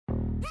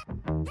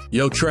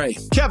Yo, Trey.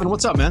 Kevin,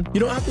 what's up, man?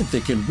 I've been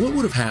thinking, what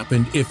would have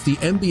happened if the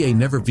NBA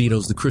never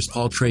vetoes the Chris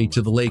Paul trade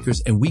to the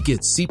Lakers and we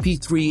get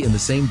CP3 in the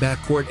same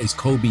backcourt as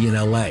Kobe in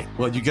LA?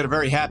 Well, you get a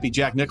very happy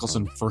Jack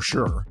Nicholson for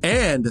sure.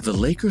 And the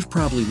Lakers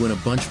probably win a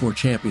bunch more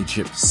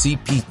championships.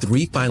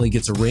 CP3 finally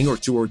gets a ring or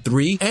 2 or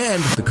 3,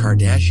 and the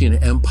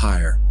Kardashian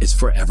empire is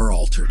forever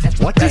altered.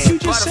 What did you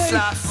just say?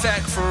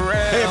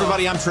 Hey,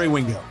 everybody, I'm Trey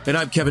Wingo. And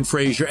I'm Kevin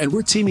Frazier, and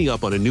we're teaming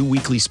up on a new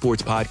weekly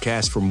sports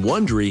podcast from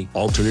Wondery,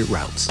 Alternate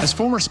Routes. As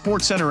former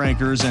Sports Center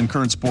anchors and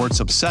current sports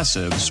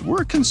obsessives,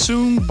 we're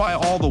consumed by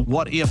all the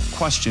what-if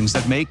questions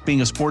that make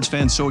being a sports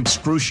fan so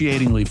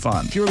excruciatingly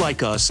fun. If you're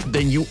like us,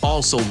 then you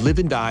also live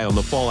and die on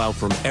the fallout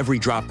from every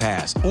drop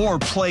pass. Or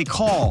play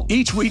call.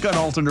 Each week on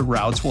Alternate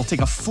Routes, we'll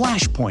take a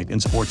flashpoint in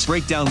sports,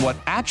 break down what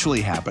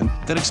actually happened,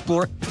 then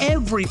explore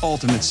every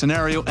alternate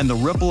scenario and the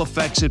ripple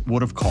effects it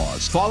would have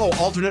caused. Follow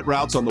Alternate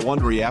Routes on the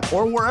Wondery app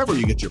or wherever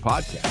you get your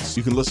podcasts.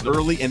 You can listen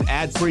early and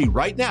ad-free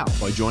right now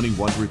by joining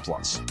Wondery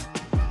Plus.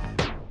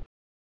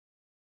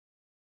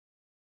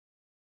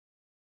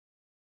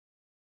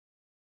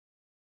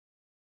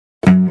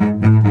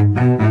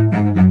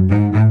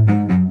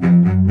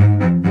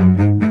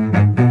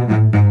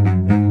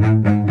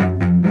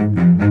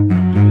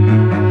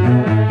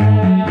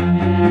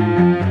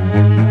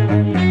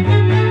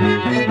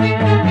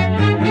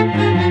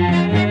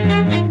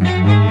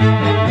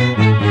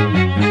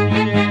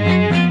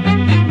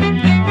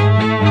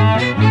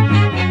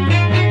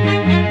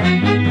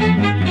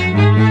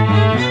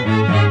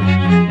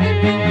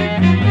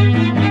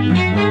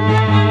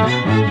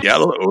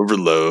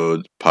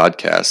 Overload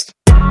podcast.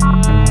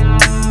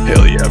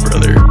 Hell yeah,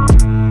 brother.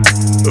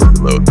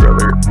 Overload,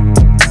 brother.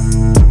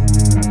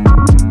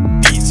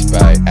 Beats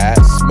by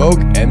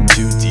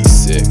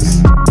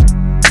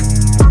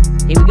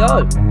 @SmokeM2D6. Here we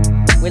go.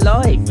 We're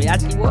live. It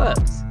actually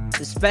works.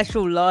 The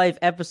special live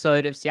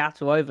episode of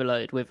Seattle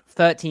Overload with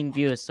 13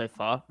 viewers so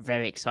far.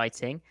 Very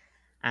exciting.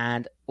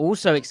 And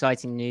also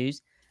exciting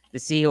news. The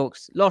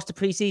Seahawks lost a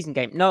preseason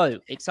game. No,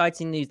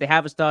 exciting news. They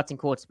have a starting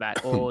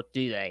quarterback, or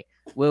do they?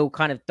 We'll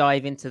kind of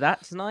dive into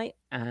that tonight.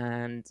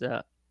 And,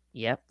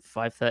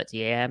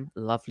 5:30 a.m.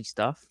 Lovely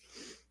stuff.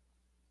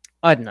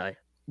 I don't know.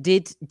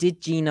 Did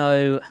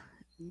Geno...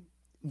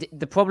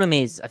 The problem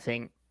is, I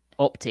think,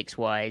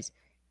 optics-wise,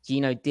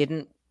 Geno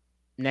didn't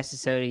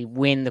necessarily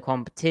win the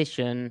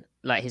competition.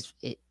 Like, his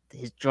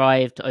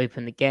drive to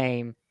open the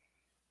game,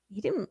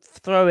 he didn't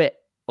throw it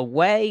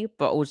away,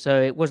 but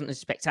also it wasn't as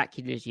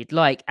spectacular as you'd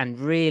like. And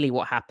really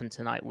what happened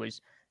tonight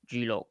was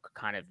Drew Lock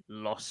kind of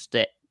lost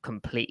it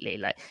completely.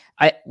 Like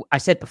I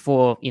said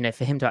before,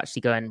 for him to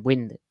actually go and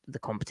win the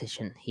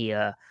competition, he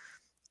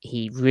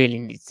really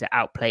needs to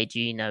outplay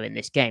Geno in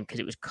this game, because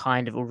it was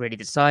kind of already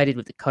decided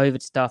with the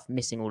COVID stuff,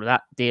 missing all of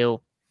that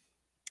deal.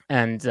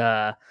 And,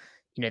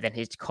 then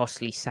his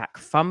costly sack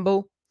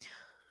fumble.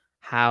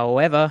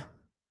 However,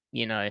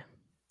 I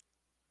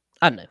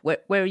don't know.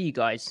 Where are you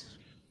guys?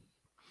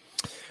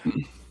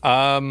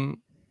 Well,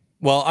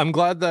 I'm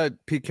glad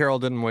that Pete Carroll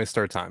didn't waste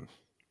our time.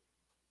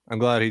 I'm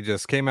glad he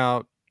just came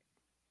out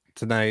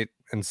tonight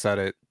and said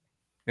it,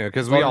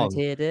 because we all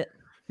volunteered it.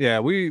 Yeah,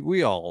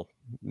 we all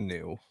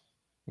knew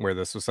where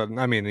this was heading.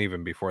 I mean,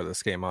 even before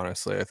this game,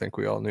 honestly, I think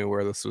we all knew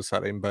where this was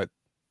heading. But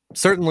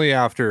certainly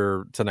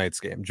after tonight's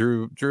game,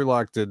 Drew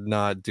Lock did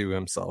not do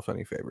himself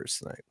any favors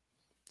tonight.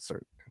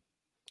 Certainly.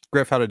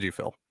 Griff, how did you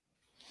feel?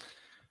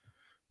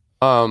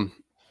 I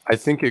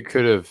think it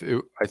could have.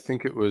 I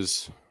think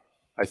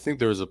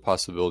there was a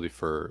possibility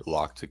for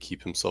Locke to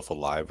keep himself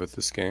alive with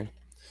this game.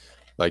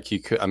 Like he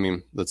could. I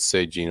mean, let's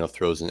say Geno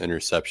throws an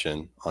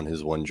interception on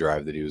his one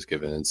drive that he was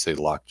given, and say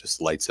Locke just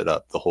lights it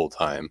up the whole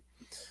time.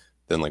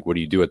 Then, like, what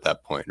do you do at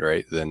that point,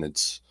 right? Then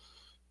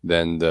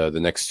the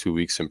next 2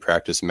 weeks in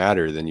practice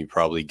matter. Then you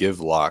probably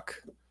give Locke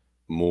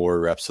more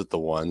reps at the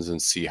ones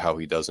and see how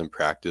he does in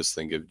practice.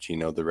 Then give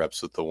Geno the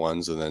reps with the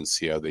ones and then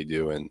see how they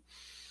do and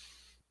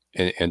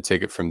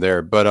take it from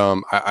there. But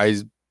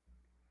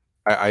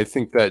I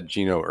think that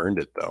Geno earned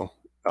it, though.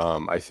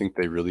 I think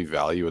they really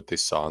value what they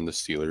saw in the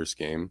Steelers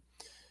game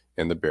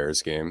and the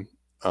Bears game.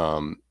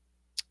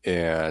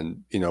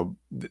 And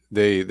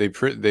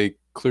they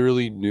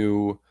clearly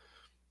knew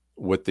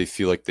what they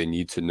feel like they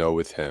need to know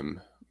with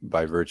him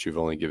by virtue of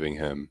only giving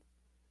him,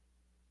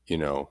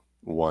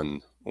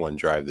 one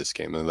drive this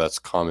game. And that's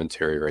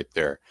commentary right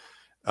there.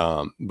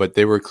 But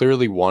they were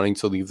clearly wanting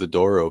to leave the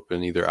door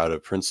open, either out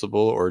of principle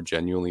or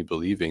genuinely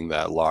believing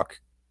that Locke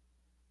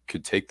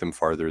could take them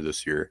farther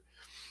this year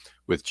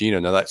with Geno.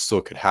 Now that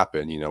still could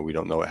happen. We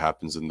don't know what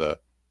happens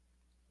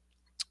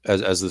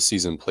as the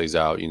season plays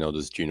out.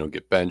 Does Geno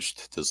get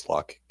benched? Does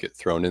Locke get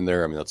thrown in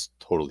there? I mean, that's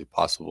totally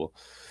possible.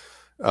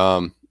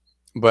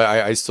 But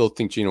I still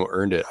think Geno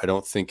earned it. I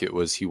don't think it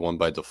was he won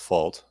by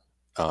default.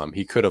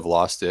 He could have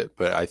lost it,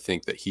 but I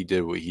think that he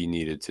did what he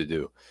needed to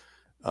do.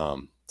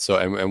 So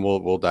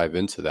we'll dive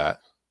into that,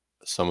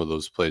 some of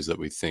those plays that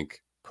we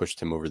think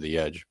pushed him over the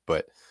edge.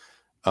 But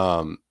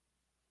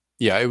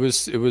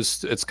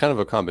it's kind of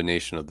a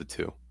combination of the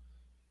two.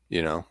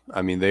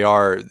 I mean,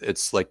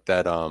 it's like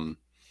that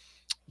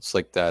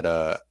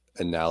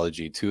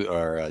analogy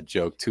or a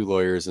joke: two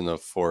lawyers in a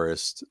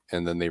forest,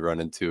 and then they run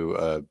into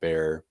a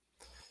bear,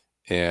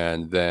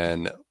 and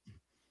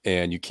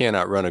you can't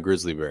outrun a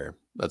grizzly bear.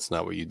 That's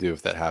not what you do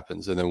if that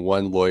happens. And then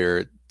one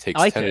lawyer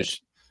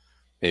takes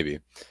maybe,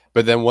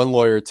 but then one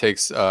lawyer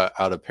takes out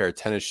a pair of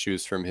tennis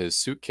shoes from his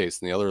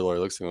suitcase, and the other lawyer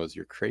looks at him and goes,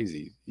 "You're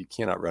crazy. You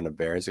can't outrun a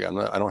bear." He's like,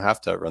 I don't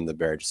have to outrun the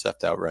bear. I just have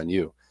to outrun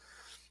you.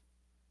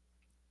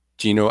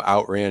 Geno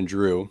outran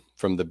Drew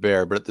from the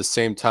bear, but at the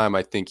same time,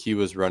 I think he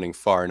was running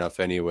far enough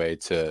anyway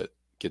to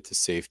get to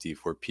safety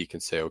where Pete can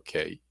say,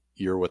 okay,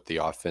 you're what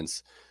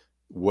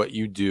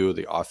you do,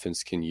 the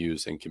offense can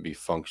use and can be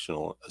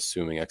functional,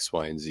 assuming X,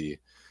 Y, and Z.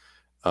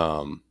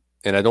 And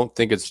I don't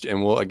think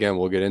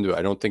we'll get into it.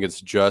 I don't think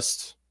it's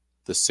just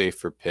the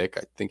safer pick.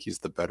 I think he's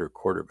the better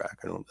quarterback.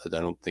 I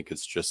don't think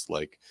it's just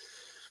like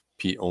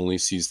Pete only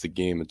sees the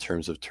game in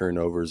terms of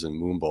turnovers and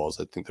moonballs.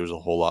 I think there's a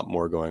whole lot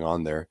more going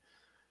on there.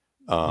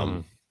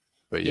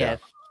 But yeah.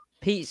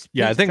 Pete's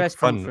I think press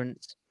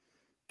conference.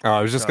 I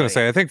was just going to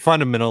say, I think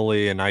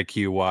fundamentally and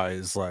IQ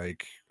wise,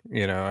 like,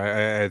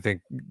 I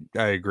think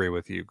I agree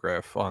with you,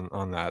 Griff,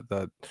 on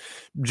that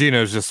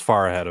Geno's just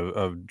far ahead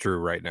of Drew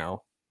right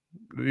now.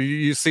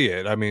 You see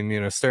it. I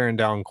mean, staring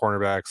down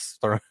cornerbacks,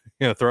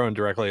 throwing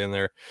directly in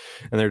their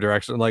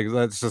direction. Like,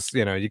 that's just,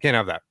 you can't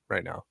have that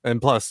right now. And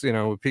plus,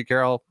 with Pete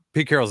Carroll's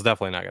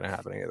definitely not going to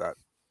have any of that.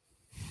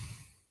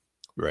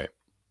 Right.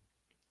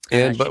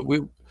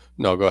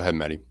 No, go ahead,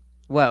 Maddie.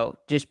 Well,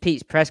 just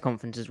Pete's press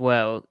conference as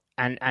well.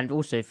 And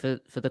also for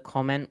the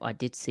comment, I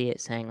did see it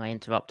saying I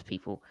interrupt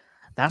people.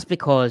 That's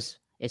because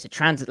it's a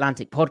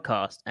transatlantic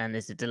podcast and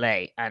there's a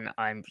delay. And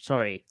I'm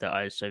sorry that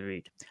I was so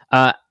rude.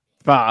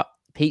 But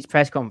Pete's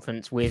press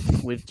conference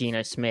with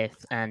Geno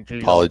Smith and Drew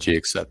Apology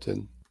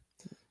accepted.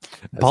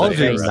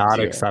 Apology not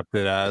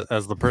accepted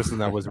as the person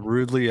that was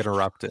rudely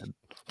interrupted.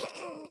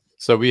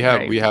 So we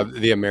have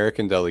the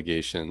American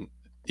delegation.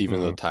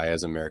 Even though Ty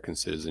has American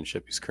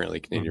citizenship, he's currently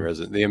a Canadian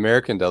resident. The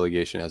American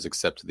delegation has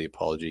accepted the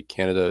apology.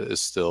 Canada is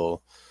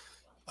still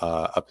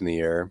up in the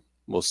air.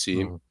 We'll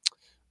see.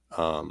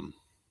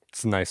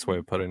 It's a nice way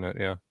of putting it,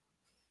 yeah.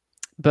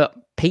 But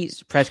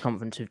Pete's press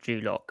conference with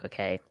Drew Lock,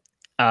 okay,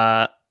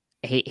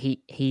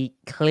 he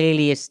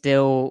clearly is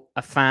still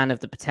a fan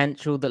of the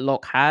potential that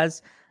Lock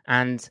has,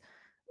 and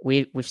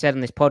we've said on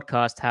this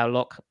podcast how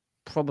Lock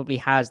probably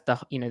has the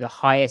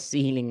highest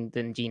ceiling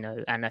than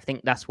Geno, and I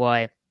think that's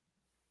why.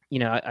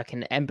 I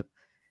can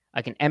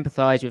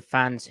empathize with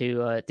fans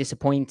who are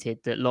disappointed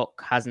that Locke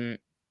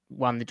hasn't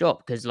won the job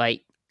because,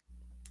 like,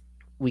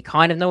 we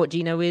kind of know what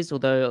Geno is,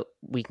 although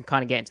we can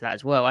kind of get into that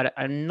as well.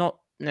 I'm not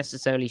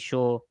necessarily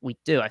sure we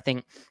do. I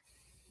think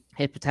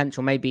his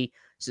potential may be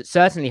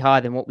certainly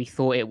higher than what we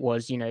thought it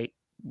was,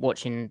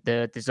 watching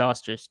the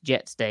disastrous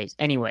Jets days.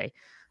 Anyway,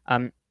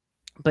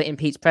 but in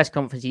Pete's press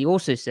conference, he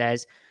also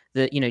says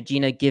that,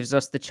 Geno gives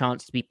us the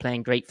chance to be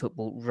playing great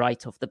football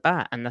right off the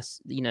bat. And that's,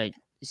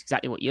 it's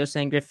exactly what you're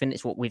saying, Griffin.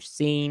 It's what we've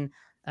seen.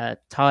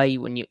 Ty,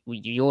 when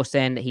you're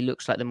saying that he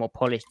looks like the more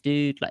polished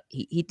dude, like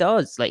he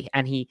does. Like,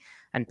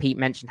 and Pete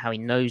mentioned how he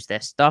knows their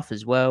stuff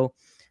as well,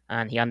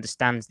 and he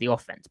understands the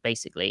offense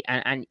basically.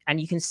 And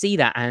you can see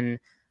that. And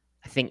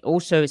I think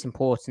also it's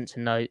important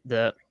to note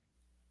that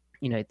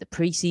the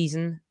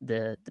preseason,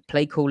 the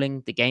play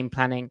calling, the game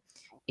planning,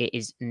 it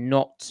is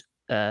not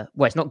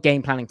it's not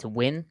game planning to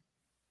win.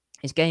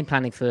 It's game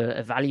planning for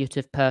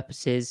evaluative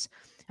purposes.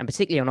 And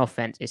particularly on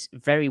offense, it's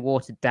very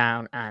watered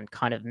down and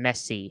kind of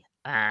messy.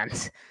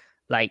 And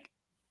like,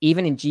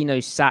 even in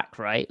Geno's sack,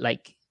 right?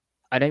 Like,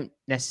 I don't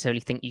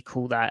necessarily think you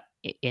call that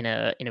in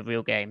a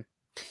real game.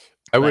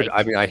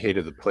 I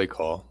hated the play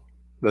call.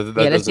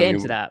 Let's get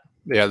into that.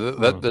 Yeah,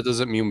 that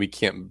doesn't mean we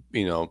can't,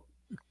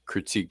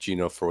 critique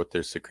Geno for what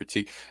there's to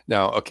critique.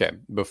 Now, okay,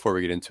 before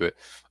we get into it,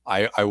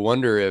 I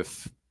wonder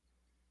if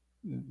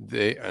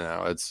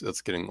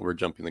we're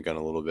jumping the gun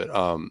a little bit.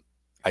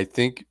 I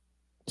think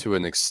to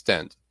an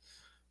extent,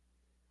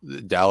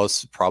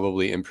 Dallas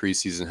probably in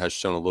preseason has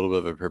shown a little bit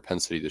of a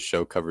propensity to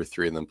show cover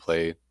 3 and then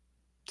play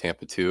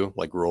Tampa 2,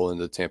 like roll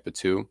into Tampa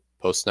 2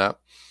 post snap.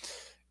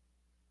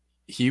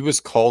 He was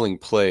calling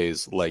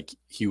plays like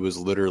he was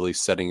literally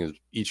setting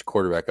each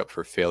quarterback up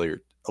for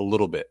failure a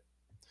little bit.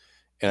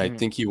 And I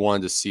think he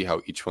wanted to see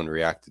how each one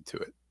reacted to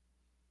it.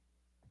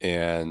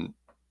 And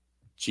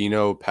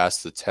Geno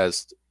passed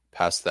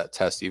that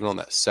test, even on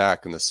that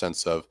sack, in the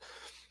sense of,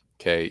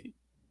 okay,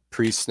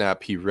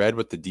 pre-snap, he read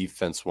what the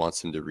defense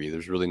wants him to read.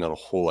 There's really not a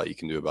whole lot you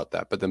can do about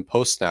that. But then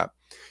post-snap,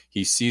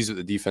 he sees what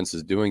the defense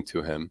is doing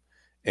to him,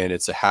 and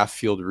it's a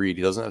half-field read.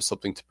 He doesn't have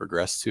something to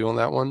progress to on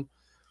that one.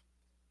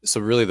 So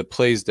really the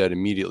play's dead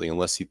immediately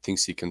unless he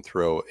thinks he can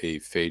throw a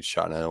fade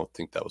shot, and I don't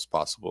think that was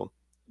possible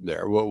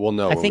there. We'll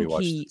know when we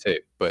watch the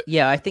tape. But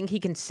yeah, I think he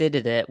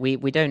considered it.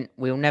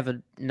 We'll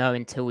never know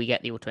until we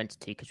get the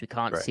All-22 because we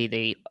can't see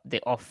the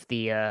off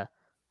the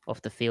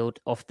field,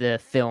 off the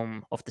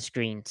film, off the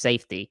screen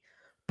safety.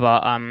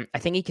 But I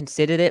think he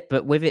considered it,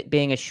 but with it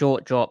being a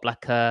short drop,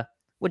 like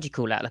what do you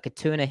call that? Like a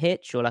 2 and a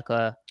hitch or like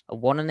a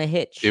 1 and a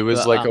hitch? It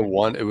was a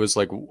 1. It was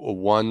like a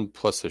 1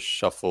 plus a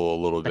shuffle a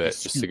little bit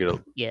just to get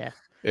a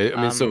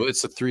So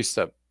it's a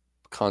 3-step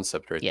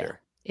concept right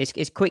there.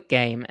 It's quick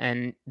game,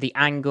 and the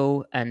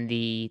angle and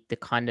the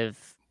kind of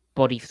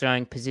body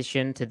throwing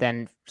position to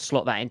then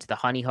slot that into the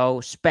honey hole,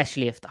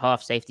 especially if the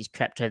half safety's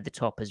crept over the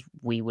top, as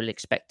we will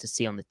expect to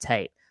see on the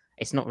tape.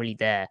 It's not really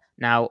there.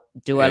 Now,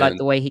 I like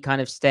the way he kind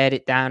of stared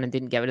it down and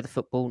didn't get rid of the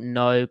football?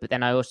 No, but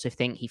then I also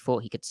think he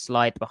thought he could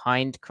slide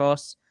behind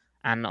Cross,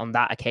 and on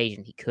that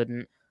occasion he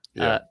couldn't.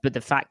 But the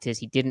fact is,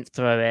 he didn't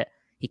throw it.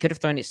 He could have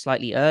thrown it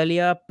slightly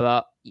earlier,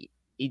 but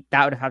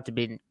that would have had to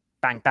been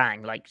bang,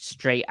 bang, like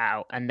straight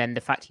out. And then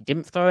the fact he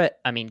didn't throw it,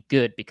 I mean,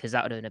 good, because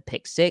that would have been a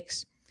pick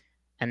six.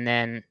 And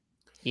then,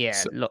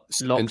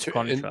 lots of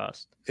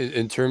contrast.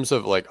 In terms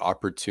of like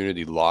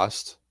opportunity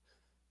lost,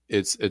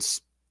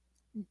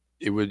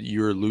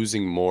 you're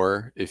losing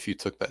more if you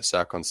took that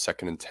sack on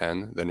 2nd and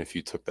 10 than if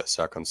you took that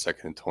sack on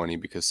 2nd and 20,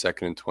 because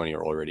 2nd and 20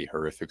 are already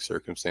horrific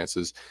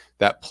circumstances.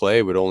 That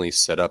play would only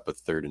set up a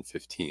 3rd and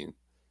 15.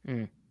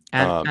 And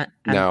now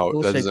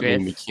that doesn't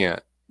mean we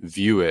can't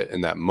view it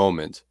in that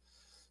moment,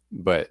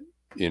 but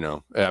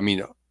I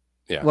mean,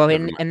 yeah. Well,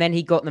 and then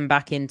he got them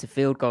back into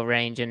field goal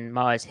range, and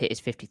Myers hit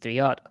his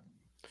 53-yard.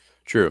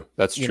 True,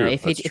 that's true.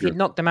 If he'd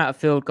knocked them out of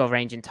field goal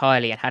range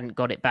entirely and hadn't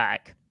got it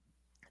back,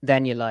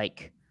 then you're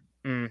like,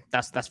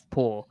 that's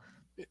poor.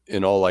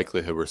 In all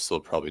likelihood, we're still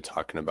probably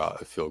talking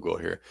about a field goal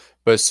here.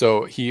 But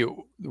so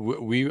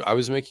I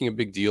was making a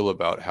big deal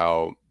about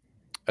how,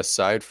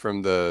 aside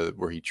from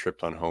where he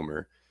tripped on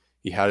Homer,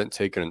 he hadn't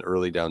taken an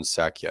early down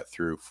sack yet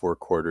through 4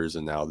 quarters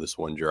and now this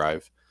one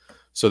drive.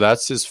 So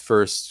that's his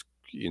first,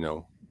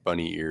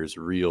 bunny ears,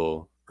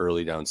 real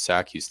early down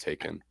sack he's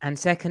taken. And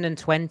 2nd and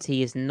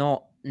 20 is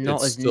not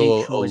as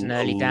neutral as an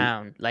early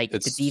down. Like, the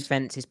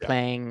defense is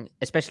playing,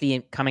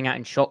 especially coming out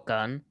in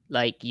shotgun,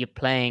 like you're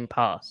playing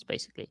pass,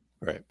 basically.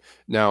 Right.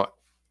 Now,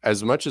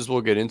 as much as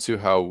we'll get into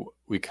how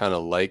we kind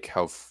of like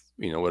how,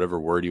 whatever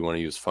word you want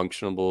to use,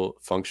 functional,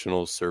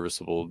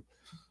 serviceable,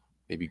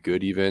 maybe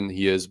good even,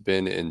 he has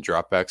been in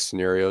dropback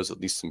scenarios, at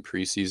least in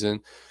preseason.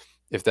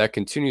 If that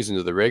continues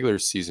into the regular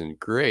season,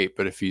 great.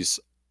 But if he's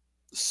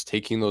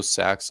taking those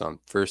sacks on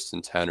 1st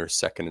and 10 or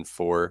 2nd and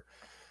 4,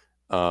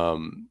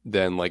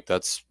 then like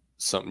that's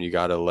something you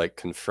got to like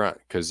confront,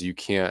 because you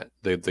can't,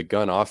 the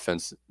gun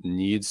offense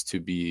needs to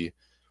be,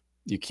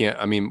 you can't,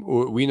 I mean,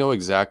 we know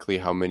exactly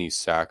how many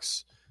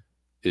sacks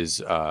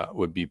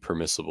would be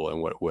permissible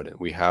and what wouldn't.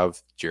 We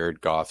have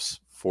Jared Goff's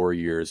 4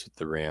 years with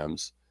the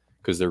Rams,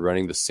 because they're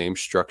running the same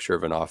structure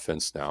of an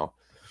offense now.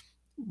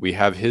 We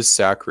have his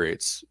sack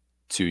rates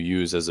to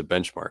use as a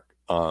benchmark.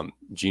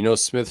 Geno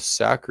Smith's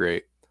sack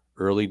rate,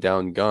 early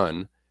down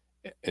gun,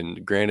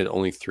 and granted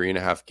only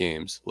 3.5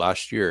 games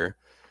last year,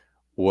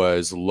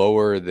 was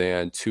lower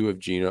than two of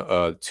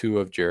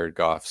Jared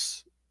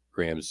Goff's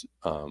Rams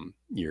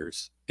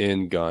years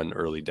in gun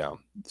early down.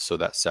 So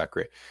that sack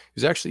rate,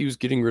 he was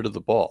getting rid of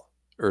the ball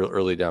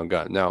early down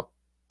gun. Now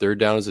 3rd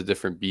down is a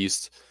different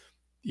beast,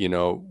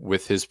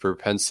 with his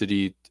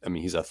propensity. I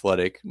mean, he's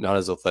athletic, not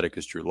as athletic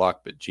as Drew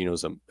Lock, but Geno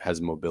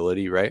has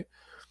mobility, right?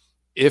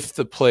 If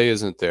the play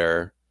isn't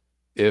there,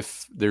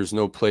 if there's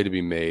no play to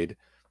be made,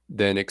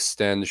 then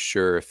extend,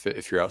 sure,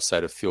 if you're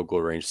outside of field goal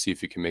range, see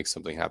if you can make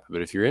something happen.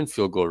 But if you're in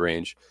field goal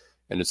range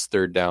and it's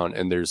 3rd down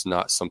and there's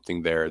not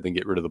something there, then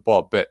get rid of the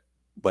ball. But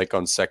like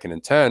on 2nd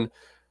and 10,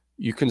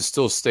 you can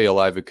still stay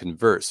alive and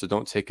convert. So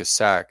don't take a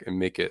sack and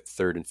make it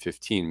 3rd and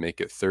 15,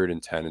 make it 3rd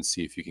and 10 and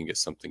see if you can get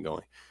something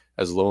going.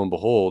 As lo and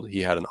behold,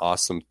 he had an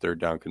awesome 3rd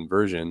down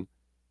conversion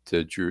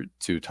to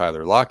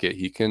Tyler Lockett.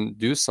 He can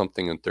do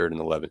something in 3rd and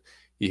 11.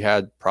 He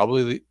had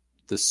probably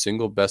the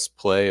single best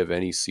play of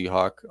any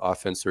Seahawk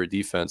offense or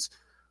defense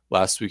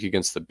last week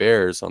against the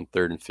Bears on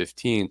 3rd and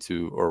 15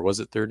 or was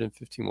it 3rd and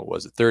 15? What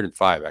was it? 3rd and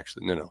 5,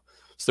 actually. No.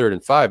 It's 3rd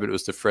and 5, but it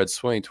was to Fred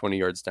Swain 20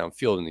 yards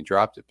downfield and he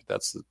dropped it. But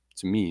that's,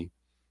 to me,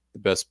 the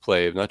best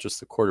play of not just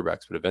the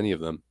quarterbacks, but of any of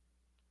them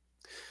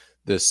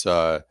this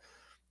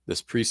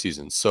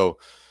preseason. So,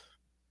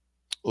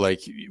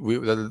 like,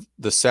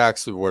 the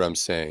sacks of what I'm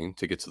saying,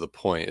 to get to the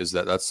point, is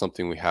that's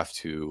something we have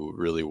to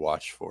really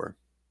watch for.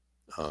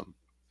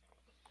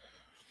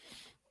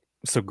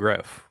 So,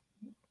 Griff,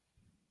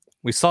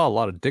 we saw a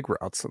lot of dig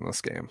routes in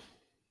this game.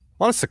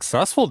 A lot of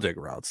successful dig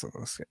routes in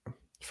this game.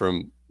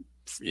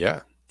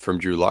 From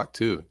Drew Lock,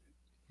 too.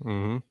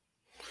 Mm-hmm.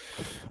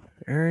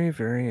 Very,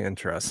 very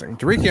interesting.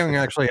 Derek Young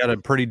actually had a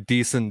pretty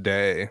decent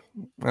day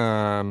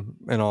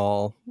in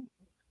all.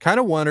 Kind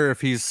of wonder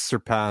if he's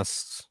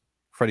surpassed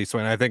Freddie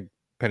Swain. I think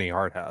Penny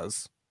Hart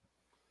has.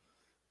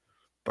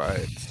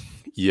 But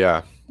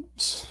yeah.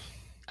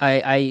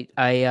 I'm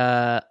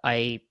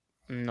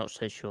not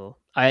so sure.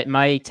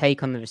 My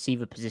take on the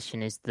receiver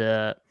position is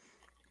that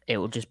it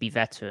will just be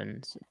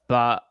veterans.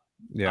 But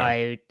yeah,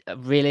 I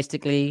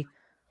realistically,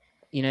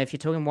 if you're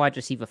talking wide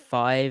receiver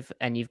 5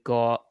 and you've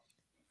got,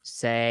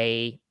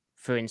 say,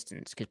 for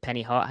instance, because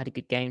Penny Hart had a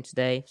good game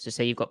today. So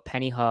say you've got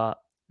Penny Hart,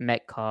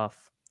 Metcalf,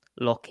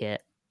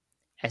 Lockett,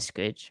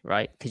 Eskridge,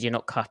 right? Because you're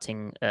not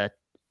cutting a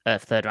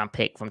 3rd round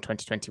pick from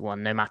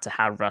 2021, no matter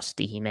how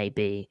rusty he may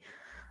be.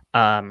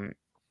 Then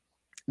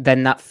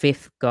that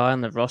 5th guy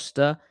on the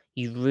roster,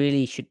 you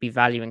really should be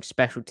valuing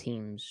special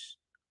teams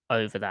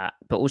over that.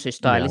 But also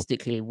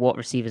stylistically, what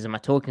receivers am I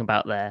talking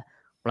about there?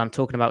 Well, I'm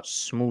talking about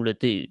smaller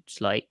dudes.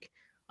 Like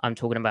I'm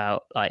talking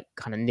about like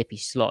kind of nippy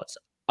slots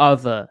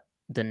other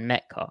than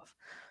Metcalf.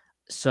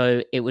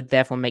 So it would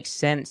therefore make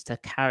sense to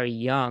carry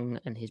Young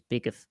and his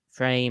bigger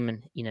frame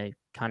and,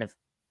 kind of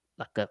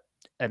like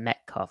a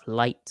Metcalf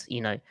light,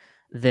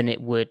 than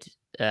it would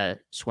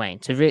Swain.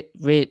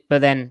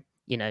 But then,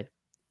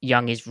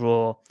 Young is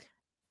raw.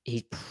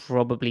 He's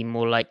probably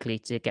more likely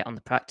to get on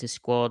the practice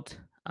squad.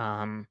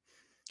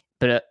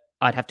 But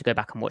I'd have to go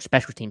back and watch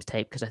special teams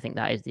tape because I think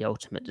that is the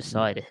ultimate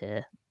decider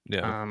here.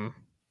 Yeah.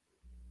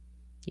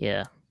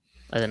 Yeah.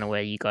 I don't know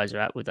where you guys are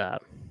at with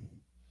that.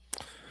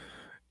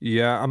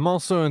 Yeah, I'm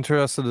also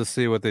interested to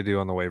see what they do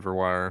on the waiver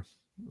wire.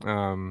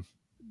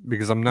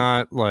 Because I'm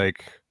not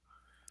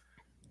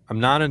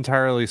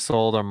entirely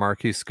sold on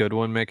Marquise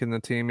Goodwin making the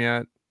team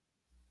yet.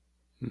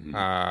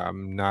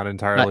 I'm not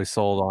entirely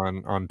sold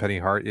on Penny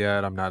Hart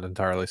yet. I'm not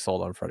entirely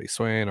sold on Freddie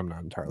Swain. I'm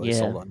not entirely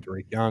sold on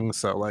Drake Young.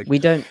 So like we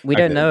don't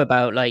know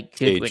about like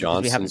Cade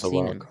Johnson's a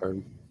wild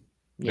card.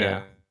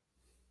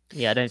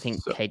 Yeah, I don't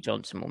think Cade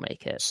Johnson will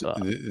make it. So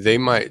but they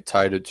might,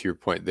 tied it to your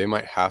point, they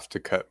might have to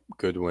cut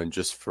Goodwin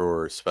just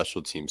for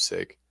special team's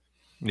sake.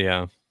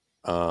 Yeah.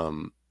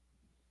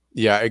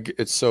 Yeah,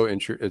 it's so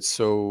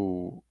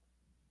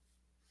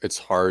it's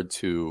hard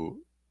to,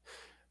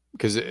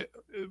 because it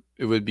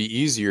would be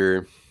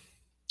easier.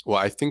 Well,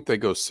 I think they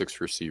go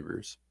 6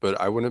 receivers, but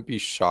I wouldn't be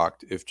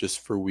shocked if just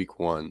for week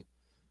 1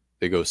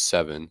 they go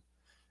 7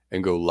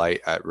 and go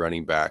light at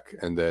running back,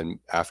 and then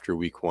after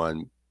week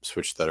 1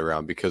 switch that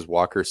around because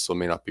Walker still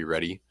may not be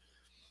ready.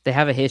 They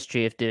have a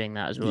history of doing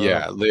that as well.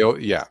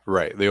 Yeah,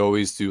 right. They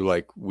always do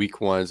like week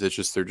 1s. It's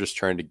just they're just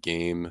trying to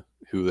game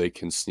who they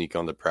can sneak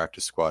on the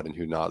practice squad and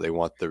who not. They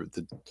want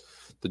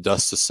the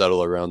dust to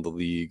settle around the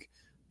league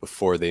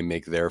before they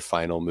make their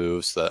final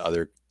moves so that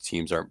other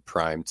teams aren't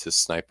primed to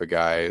snipe a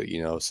guy,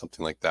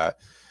 something like that.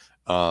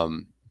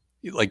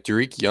 Like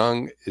Derek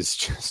Young is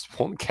just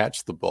won't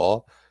catch the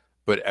ball,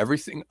 but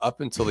everything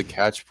up until the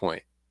catch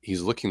point,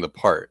 he's looking the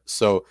part.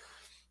 So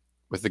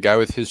with the guy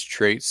with his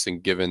traits,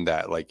 and given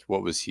that, like,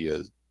 what was he,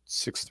 a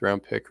 6th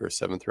round pick or a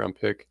 7th round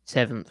pick?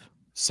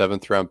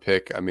 7th round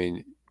pick. I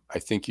mean, I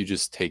think you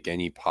just take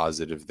any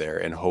positive there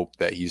and hope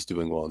that he's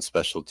doing well in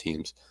special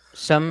teams.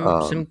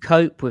 Some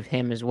cope with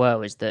him as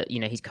well is that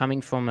he's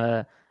coming from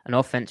an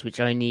offense which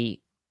only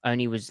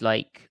was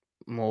like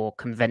more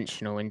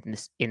conventional in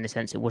the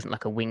sense it wasn't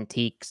like a wing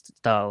T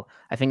style.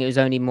 I think it was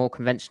only more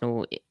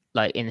conventional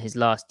like in his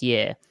last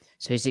year.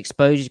 So his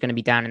exposure is going to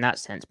be down in that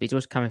sense, but he's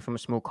also coming from a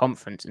small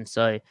conference, and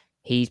so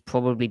he's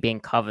probably being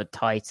covered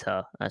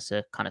tighter. That's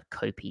a kind of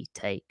copy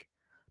take.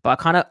 But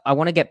I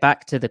want to get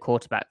back to the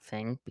quarterback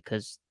thing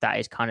because that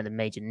is kind of the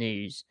major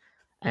news,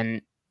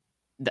 and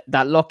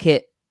that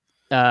Lockett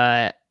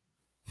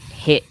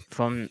hit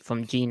from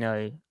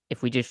Geno.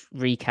 If we just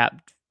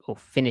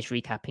finish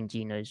recapping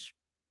Geno's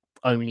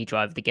only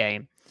drive of the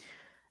game,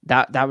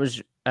 that was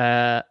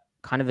kind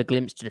of a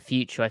glimpse to the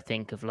future. I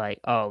think of like,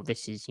 oh,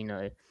 this is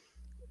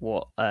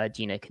what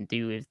Geno can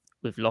do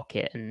with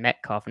Lockett and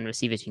Metcalf and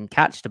receivers who can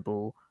catch the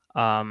ball.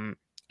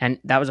 And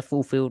that was a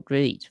full field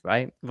read,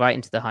 right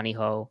into the honey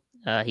hole.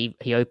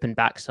 He opened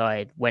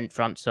backside, went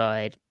front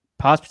side.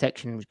 Pass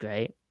protection was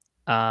great,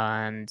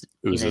 and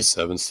it was a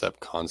 7-step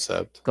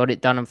concept. Got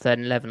it done on 3rd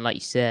and 11, like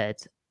you said,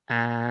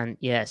 and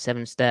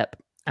 7-step.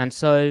 And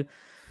so,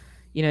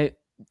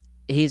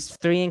 his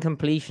 3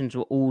 incompletions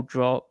were all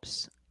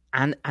drops,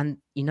 and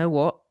you know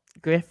what,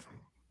 Griff?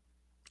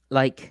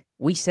 Like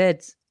we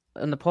said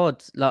on the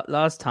pod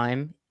last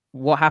time,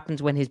 what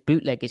happens when his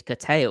bootleg is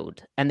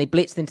curtailed and they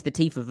blitzed into the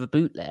teeth of a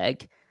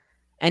bootleg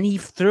and he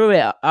threw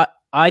it.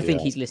 I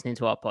think he's listening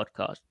to our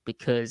podcast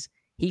because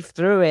he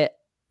threw it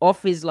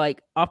off his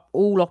like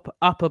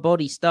upper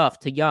body stuff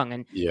to Young.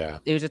 And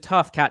it was a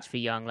tough catch for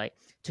Young, like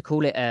to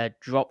call it a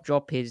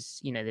drop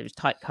is, there was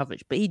tight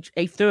coverage, but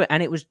he threw it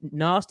and it was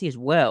nasty as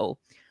well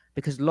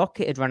because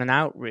Lockett had run an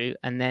out route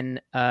and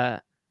then,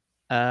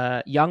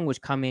 Young was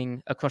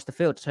coming across the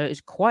field, so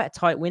it's quite a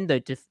tight window.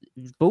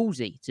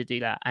 Ballsy to do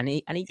that, and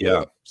he did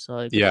it.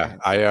 So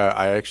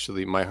I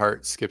actually, my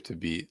heart skipped a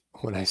beat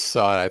when I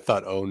saw it. I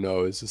thought, oh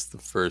no, is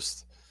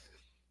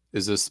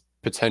this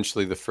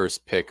potentially the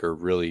first pick or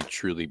really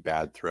truly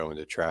bad throw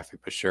into traffic?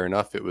 But sure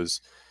enough, it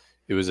was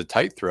a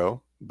tight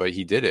throw, but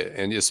he did it,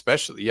 and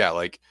especially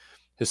like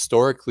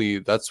historically,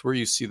 that's where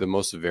you see the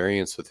most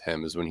variance with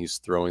him is when he's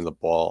throwing the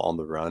ball on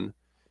the run.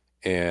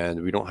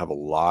 And we don't have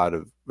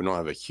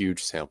a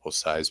huge sample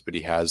size, but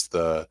he has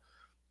the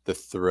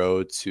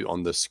throw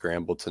on the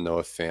scramble to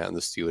Noah Fant in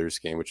the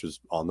Steelers game, which was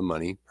on the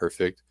money,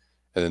 perfect.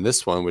 And then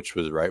this one, which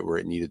was right where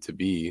it needed to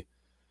be.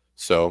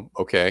 So,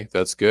 okay,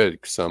 that's good.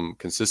 Some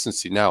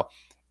consistency. Now,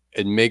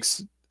 it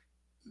makes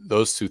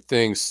those 2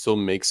 things still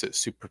makes it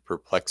super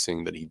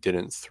perplexing that he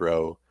didn't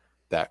throw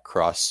that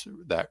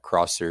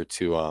crosser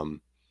to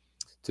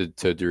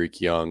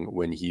Derek Young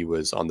when he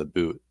was on the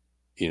boot.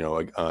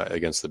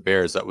 Against the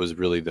Bears. That was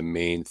really the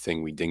main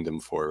thing we dinged him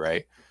for,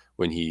 right?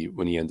 when he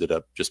ended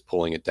up just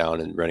pulling it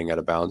down and running out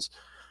of bounds.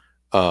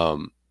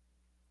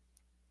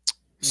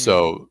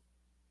 So,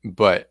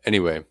 but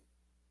anyway,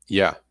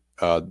 yeah,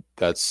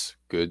 that's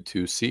good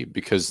to see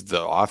because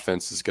the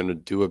offense is going to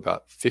do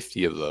about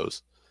 50 of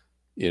those.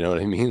 You know what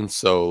I mean?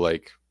 So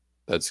like,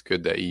 that's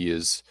good that he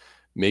is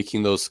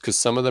making those, because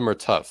some of them are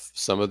tough.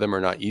 Some of them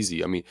are not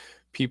easy. I mean,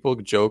 people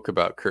joke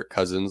about Kirk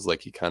Cousins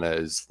like he kind of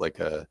is like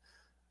a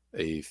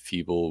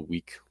feeble,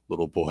 weak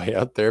little boy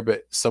out there,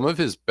 but some of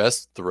his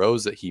best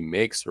throws that he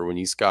makes are when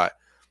he's got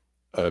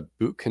a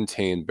boot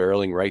contained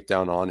barreling right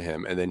down on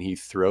him, and then he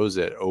throws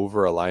it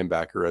over a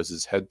linebacker as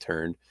his head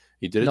turned.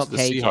 He did it Not to the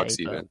KJ, Seahawks but...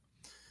 even.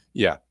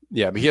 Yeah,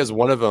 but he has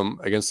one of them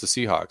against the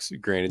Seahawks.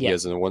 Granted, Yeah. he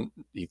has one.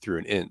 He threw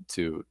an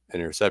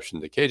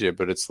interception to KJ,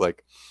 but it's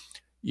like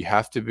you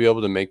have to be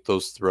able to make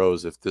those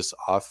throws if this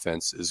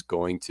offense is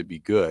going to be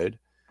good.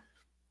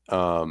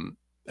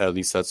 At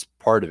least that's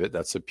part of it.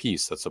 That's a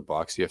piece. That's a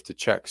box you have to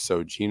check.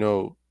 So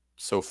Geno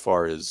so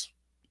far is,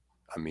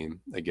 I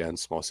mean, again,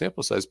 small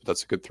sample size, but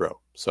that's a good throw.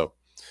 So,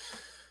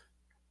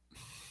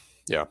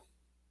 yeah.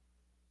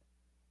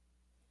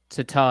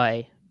 To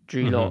tie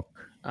Drew Lock,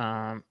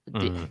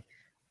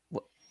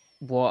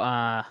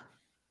 what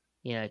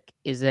you know,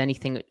 is there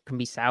anything that can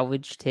be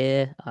salvaged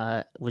here?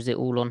 Was it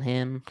all on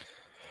him?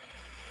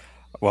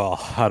 Well,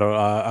 I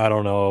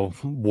don't know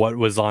what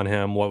was on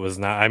him, what was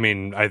not. I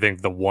mean, I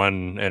think the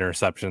one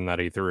interception that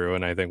he threw,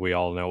 and I think we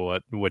all know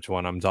which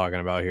one I'm talking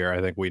about here. I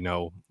think we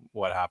know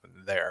what happened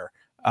there.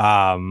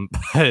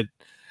 But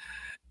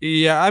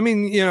yeah, I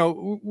mean, you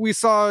know, we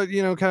saw,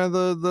 you know, kind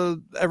of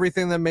the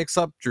everything that makes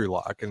up Drew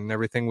Lock and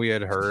everything we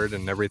had heard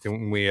and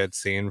everything we had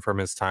seen from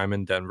his time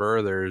in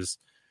Denver. There's,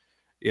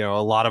 you know,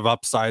 a lot of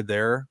upside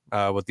there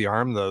with the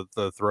arm,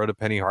 the throw to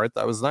Penny Hart,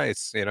 that was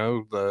nice. You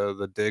know,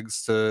 the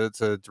digs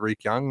to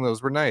Derek Young,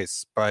 those were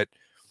nice. But,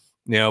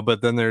 you know,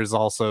 but then there's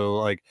also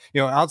like,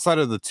 you know, outside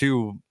of the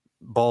two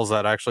balls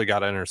that actually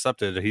got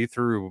intercepted, he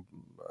threw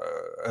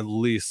at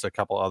least a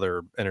couple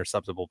other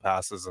interceptable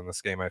passes in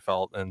this game, I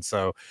felt. And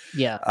so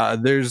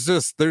there's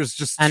just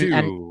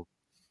too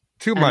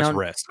much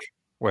risk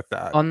with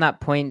that. On that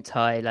point,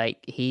 Ty, like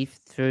he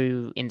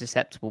threw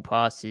interceptable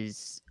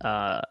passes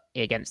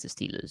against the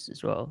Steelers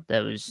as well.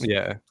 There was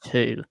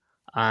two,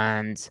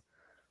 and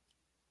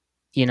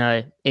you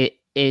know,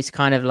 it's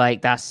kind of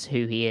like that's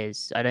who he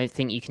is. I don't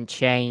think you can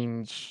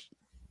change.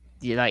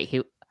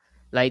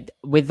 Like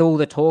with all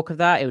the talk of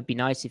that, it would be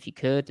nice if you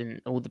could, and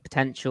all the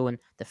potential and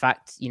the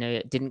fact, you know,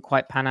 it didn't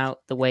quite pan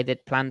out the way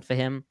they'd planned for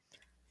him.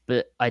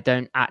 But I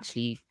don't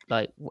actually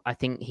like. I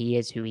think he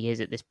is who he is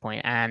at this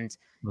point, and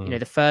you know,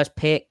 the first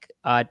pick.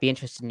 I'd be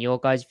interested in your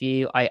guys'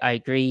 view. I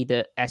agree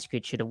that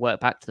Eskridge should have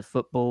worked back to the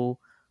football.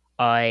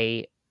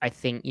 I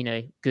think, you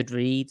know, good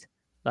read.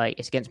 Like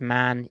it's against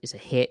man, it's a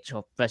hitch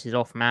or versus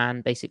off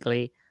man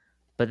basically.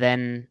 But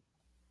then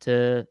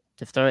to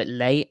throw it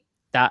late,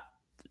 that,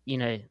 you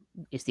know,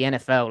 it's the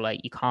NFL.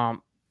 Like you can't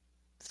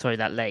throw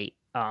that late.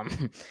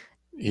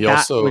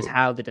 That was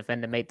how the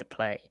defender made the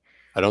play.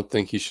 I don't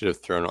think he should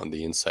have thrown on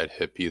the inside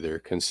hip either,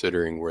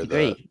 considering where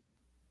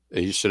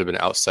he should have been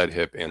outside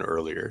hip and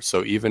earlier.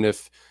 So even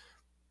if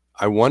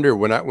I wonder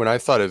when I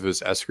thought it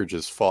was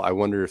Eskridge's fault, I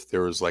wonder if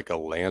there was like a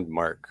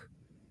landmark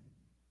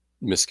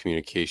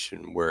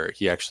miscommunication where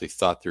he actually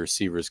thought the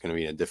receiver is going to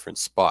be in a different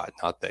spot,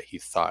 not that he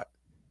thought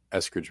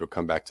Eskridge would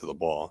come back to the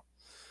ball,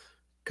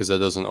 because that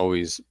doesn't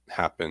always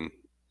happen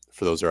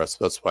for those routes.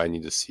 That's why I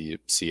need to see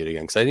it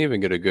again, because I didn't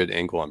even get a good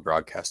angle on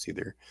broadcast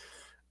either.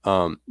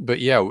 But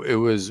yeah,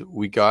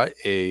 we got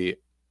a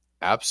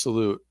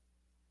absolute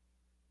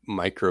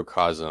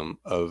microcosm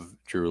of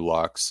Drew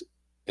Lock's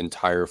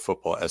entire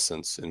football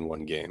essence in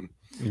one game,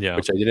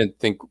 which I didn't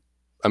think,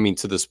 I mean,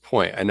 to this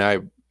point. And I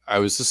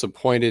was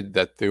disappointed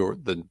that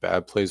the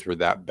bad plays were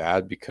that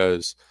bad,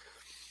 because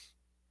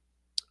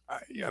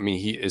I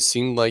mean, it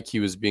seemed like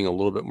he was being a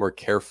little bit more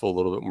careful, a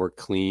little bit more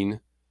clean,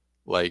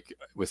 like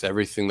with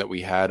everything that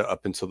we had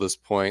up until this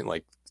point,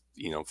 like,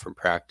 you know, from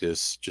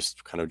practice,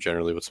 just kind of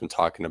generally what's been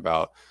talking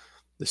about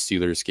the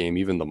Steelers game,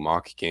 even the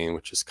mock game,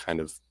 which is kind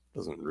of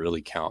doesn't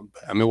really count.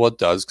 But I mean, well, it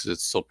does because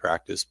it's still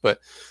practice. But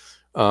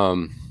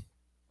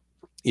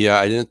yeah,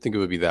 I didn't think it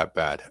would be that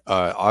bad.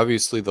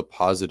 Obviously, the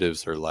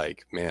positives are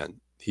like, man,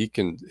 his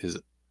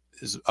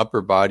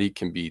upper body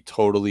can be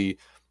totally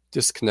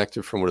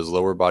disconnected from what his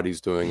lower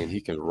body's doing, and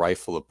he can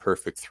rifle a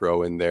perfect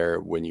throw in there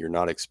when you're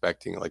not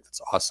expecting it. Like,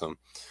 that's awesome.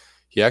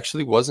 He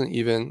actually wasn't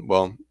even,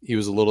 well, he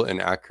was a little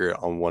inaccurate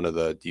on one of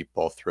the deep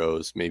ball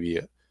throws, maybe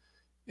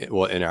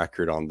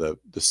inaccurate on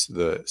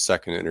the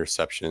second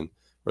interception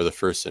or the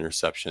first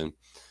interception,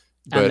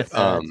 but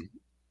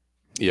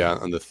yeah,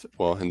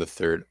 on in the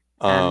third.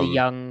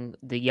 And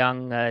the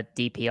young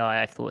DPI,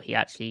 I thought he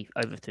actually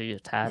overthrew the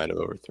tag. Might have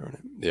overthrown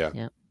it.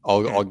 Yeah.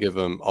 I'll give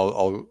him.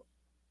 I'll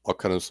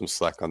cut him some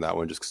slack on that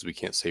one, just because we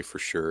can't say for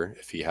sure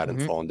if he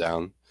hadn't fallen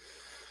down.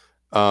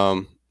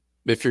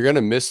 If you're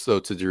gonna miss though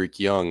to Derek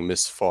Young,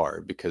 miss far,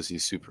 because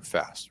he's super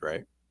fast,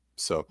 right?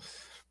 So,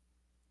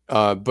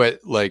 but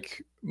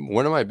like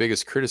one of my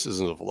biggest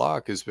criticisms of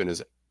Locke has been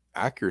his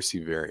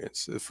accuracy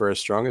variance. For as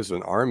strong as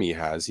an arm he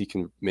has, he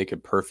can make a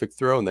perfect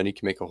throw and then he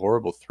can make a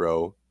horrible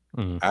throw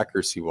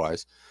accuracy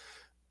wise.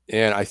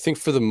 And I think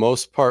for the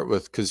most part,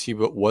 because he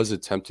was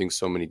attempting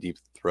so many deep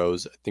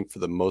throws, I think for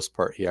the most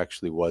part he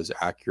actually was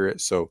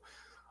accurate. So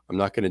I'm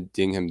not going to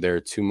ding him there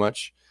too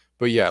much.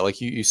 But yeah, like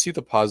you see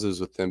the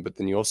positives with him, but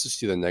then you also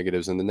see the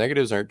negatives. And the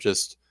negatives aren't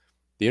just,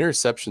 the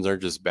interceptions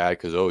aren't just bad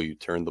because, oh, you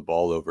turned the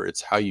ball over.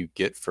 It's how you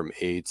get from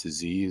A to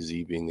Z,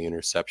 Z being the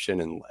interception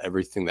and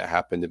everything that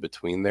happened in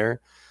between there.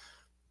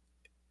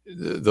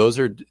 Those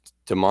are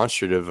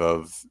demonstrative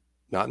of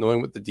not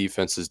knowing what the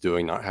defense is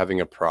doing, not having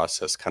a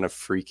process, kind of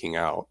freaking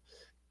out.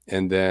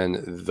 And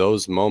then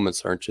those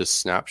moments aren't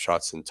just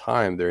snapshots in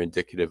time. They're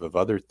indicative of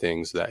other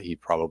things that he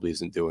probably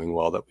isn't doing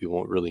well that we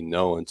won't really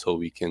know until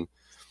we can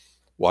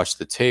watch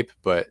the tape.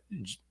 But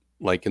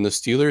like in the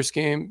Steelers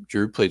game,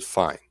 Drew played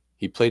fine.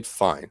 He played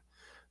fine,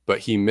 but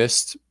he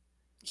missed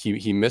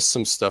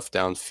some stuff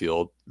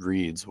downfield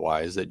reads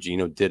wise that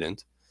Geno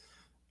didn't.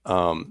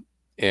 And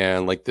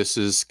like, this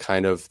is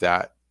kind of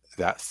that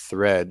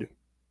thread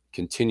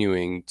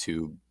continuing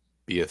to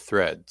be a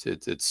thread.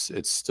 It's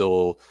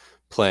still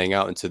playing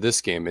out into this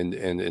game and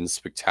in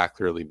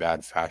spectacularly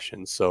bad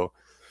fashion. So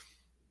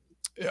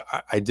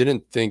I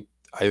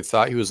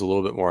thought he was a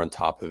little bit more on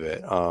top of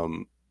it.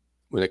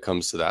 When it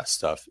comes to that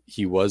stuff,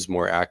 he was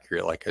more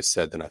accurate, like I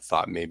said, than I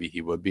thought maybe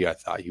he would be. I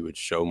thought he would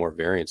show more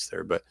variance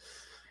there, but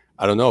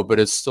I don't know. But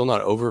it's still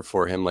not over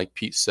for him. Like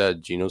Pete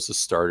said, Geno's the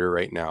starter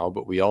right now,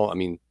 but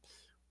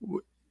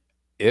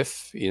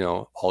if,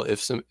 all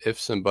ifs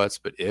and buts,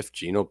 but if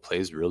Geno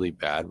plays really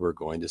bad, we're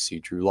going to see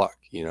Drew Lock,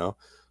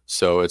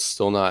 so it's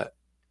still not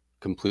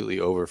completely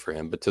over for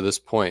him. But to this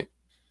point,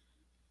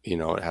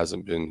 it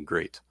hasn't been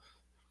great.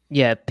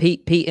 Yeah,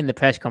 Pete in the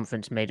press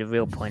conference made a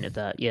real point of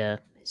that. Yeah,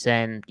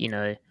 saying,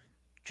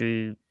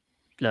 Drew,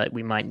 like,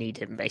 we might need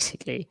him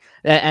basically.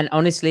 And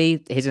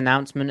honestly, his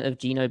announcement of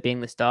Geno being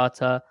the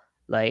starter,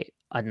 like,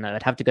 I don't know,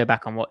 I'd have to go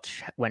back and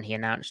watch when he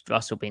announced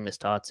Russell being the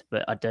starter,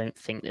 but I don't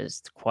think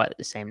there's quite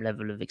the same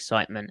level of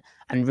excitement.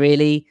 And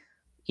really,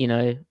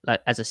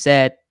 like, as I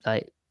said,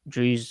 like,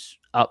 Drew's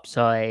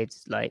upside,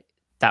 like,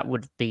 that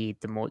would be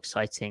the more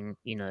exciting,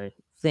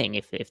 thing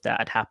if that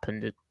had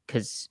happened,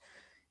 because,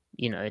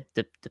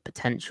 the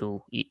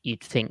potential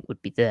you'd think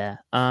would be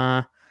there.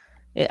 I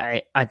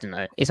don't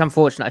know. It's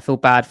unfortunate. I feel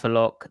bad for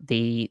Locke.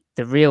 The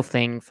real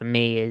thing for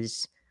me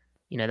is,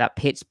 that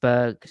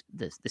Pittsburgh,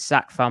 the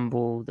sack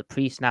fumble, the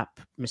pre-snap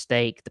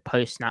mistake, the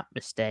post-snap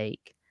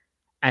mistake,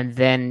 and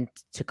then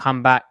to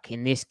come back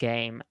in this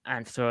game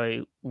and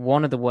throw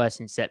one of the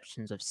worst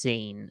interceptions I've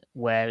seen,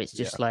 where it's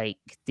just like,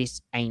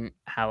 this ain't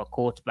how a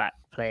quarterback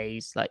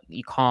plays. Like,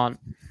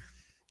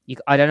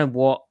 I don't know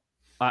what,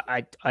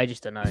 I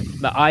just don't know.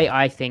 But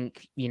I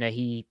think,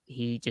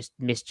 he just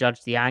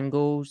misjudged the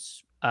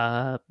angles.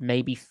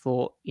 Maybe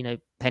thought,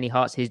 Penny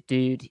Hart's his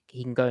dude.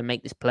 He can go and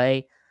make this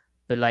play.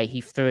 But like,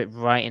 he threw it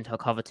right into a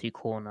cover 2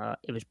 corner.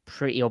 It was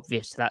pretty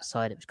obvious to that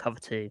side it was cover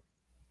 2.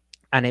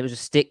 And it was a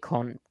stick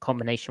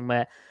combination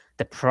where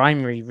the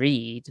primary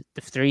read,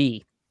 the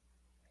 3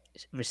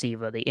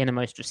 receiver, the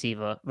innermost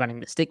receiver running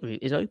the stick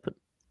route, is open.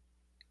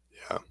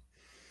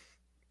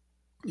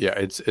 Yeah,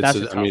 it's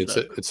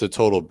a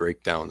total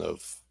breakdown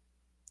of,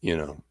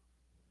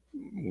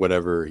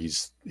 whatever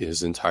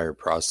his entire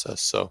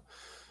process. So,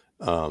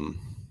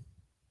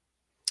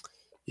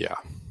 yeah.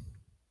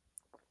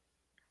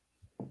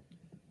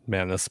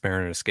 Man, this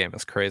Mariners game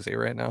is crazy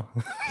right now.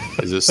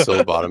 Is it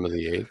still bottom of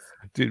the 8th?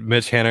 Dude,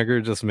 Mitch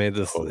Haniger just made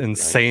this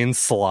insane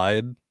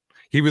slide.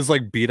 He was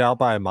like beat out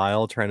by a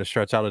mile trying to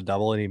stretch out a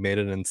double, and he made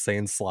an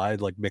insane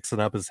slide, like mixing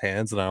up his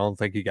hands, and I don't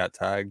think he got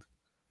tagged.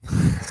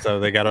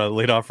 So they got a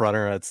leadoff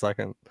runner at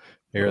second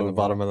here in the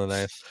bottom of the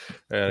 9th.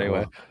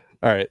 Anyway,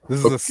 all right. This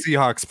is a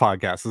Seahawks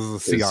podcast.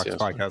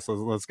 Podcast.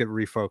 Let's get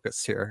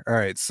refocused here. All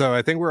right. So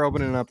I think we're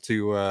opening up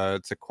to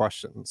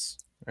questions.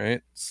 All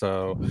right.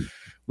 So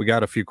we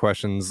got a few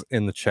questions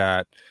in the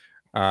chat.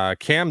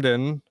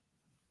 Camden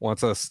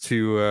wants us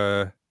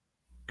to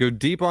go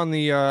deep on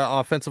the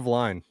offensive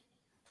line.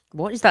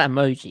 What is that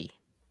emoji?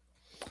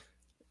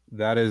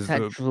 That is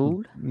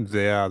drool?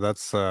 Yeah,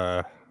 that's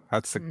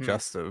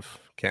suggestive,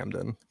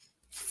 Camden.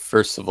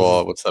 First of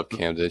all, what's up,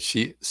 Camden?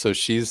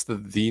 She's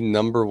the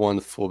number one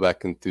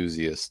fullback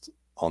enthusiast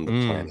on the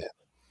planet.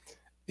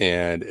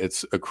 And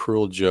it's a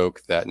cruel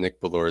joke that Nick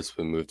Ballor's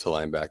been moved to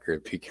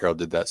linebacker. Pete Carroll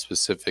did that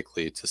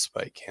specifically to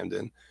spite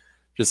Camden.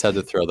 Just had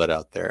to throw that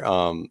out there.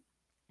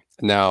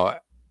 Now,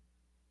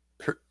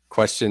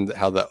 questioned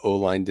how the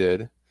O-line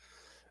did.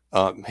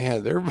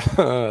 Man, they're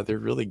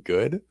really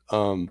good.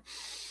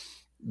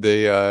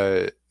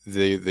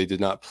 They did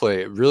not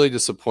play. Really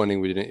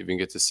disappointing. We didn't even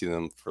get to see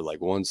them for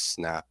like one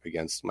snap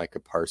against Micah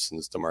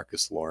Parsons,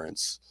 DeMarcus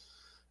Lawrence,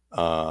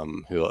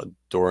 who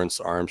Dorrance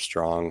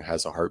Armstrong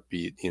has a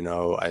heartbeat.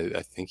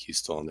 I think he's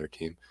still on their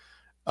team.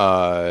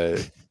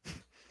 But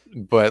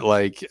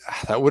like,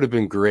 that would have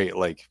been great.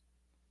 Like,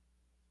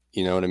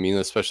 you know what I mean?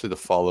 Especially the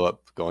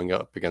follow-up going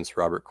up against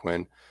Robert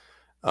Quinn.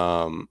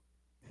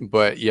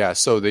 But yeah,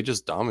 so they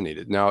just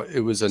dominated. Now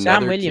it was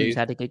another. Sam Williams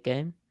had a good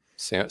game.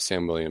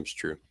 Sam Williams,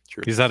 true.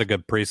 He's had a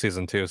good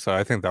preseason too, so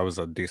I think that was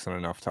a decent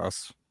enough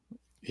test.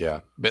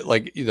 Yeah, but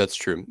like that's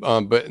true.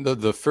 But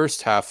the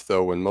first half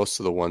though, when most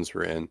of the ones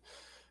were in,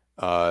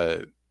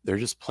 they're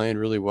just playing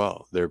really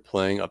well. They're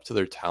playing up to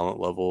their talent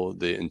level.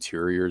 The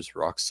interior's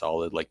rock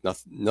solid. Like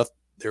nothing.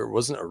 There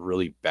wasn't a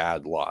really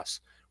bad loss.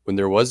 When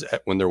there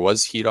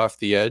was heat off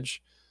the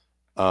edge,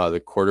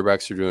 the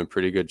quarterbacks are doing a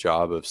pretty good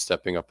job of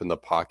stepping up in the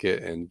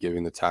pocket and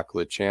giving the tackle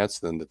a chance.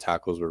 Then the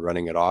tackles were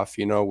running it off,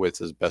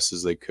 with as best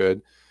as they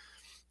could.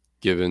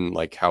 Given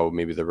like how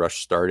maybe the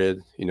rush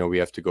started, we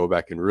have to go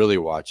back and really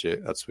watch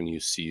it. That's when you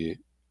see,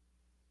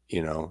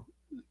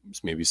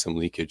 maybe some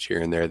leakage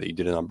here and there that you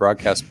didn't on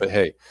broadcast. But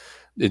hey,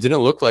 it didn't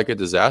look like a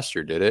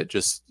disaster, did it?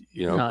 Just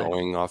No.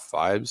 going off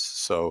vibes.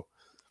 So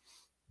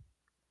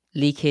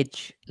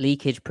leakage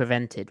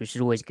prevented, which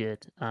is always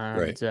good.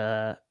 And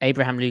Right.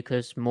 Abraham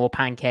Lucas, more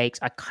pancakes.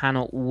 I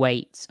cannot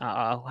wait.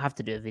 I'll have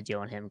to do a video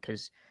on him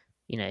because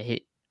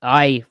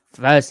I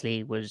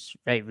firstly was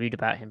very rude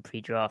about him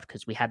pre-draft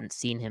because we hadn't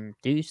seen him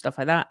do stuff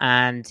like that,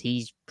 and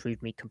he's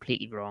proved me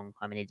completely wrong.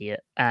 I'm an idiot.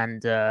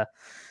 And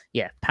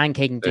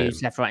pancaking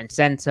dudes left, right, and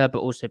center, but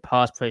also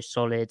pass pro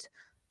solid.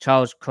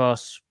 Charles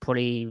Cross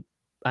probably.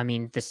 I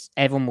mean,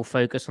 everyone will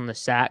focus on the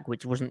sack,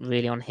 which wasn't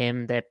really on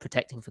him. They're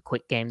protecting for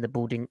quick game. The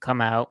ball didn't come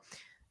out.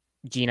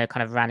 Gino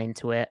kind of ran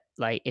into it.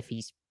 Like if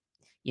he's,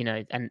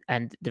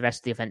 and the rest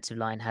of the offensive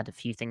line had a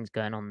few things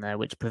going on there,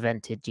 which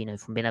prevented Gino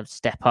from being able to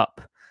step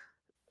up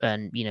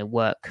and,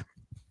 work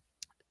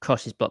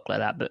Cross's block like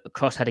that. But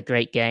Cross had a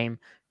great game,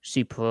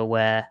 super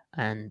aware.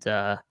 And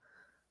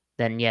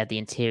then, the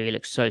interior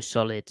looks so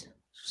solid.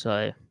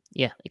 So,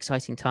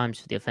 exciting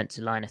times for the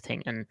offensive line, I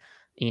think. And,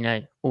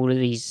 all of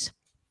these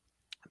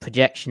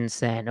projections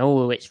saying,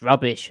 oh, it's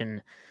rubbish,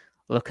 and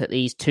look at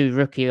these 2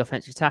 rookie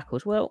offensive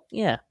tackles. Well,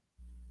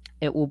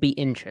 it will be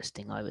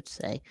interesting, I would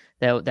say.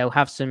 They'll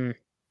have some,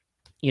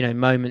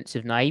 moments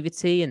of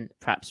naivety and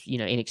perhaps,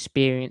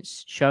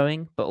 inexperience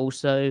showing, but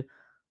also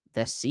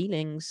their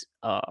ceilings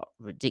are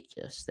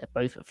ridiculous. They're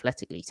both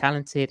athletically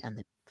talented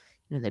and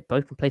they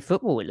both can play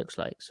football, it looks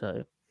like.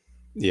 So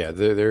yeah,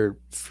 they're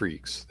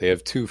freaks. They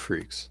have 2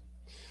 freaks.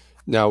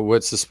 Now,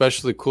 what's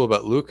especially cool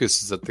about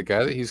Lucas is that the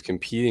guy that he's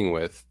competing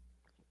with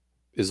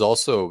is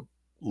also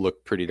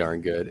looked pretty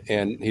darn good.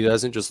 And he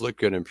doesn't just look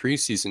good in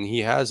preseason. He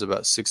has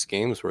about 6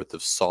 games worth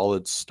of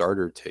solid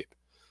starter tape.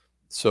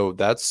 So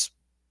that's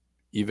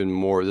even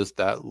more,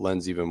 that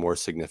lends even more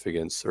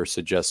significance or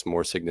suggests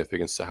more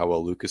significance to how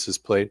well Lucas has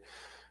played,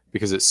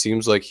 because it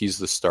seems like he's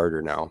the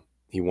starter now.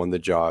 He won the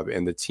job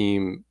and the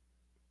team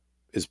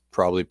is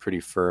probably pretty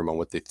firm on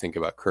what they think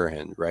about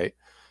Curhan, right?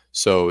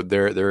 So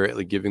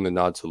they're giving the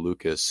nod to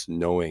Lucas,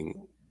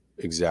 knowing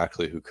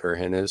exactly who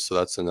Curhan is. So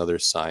that's another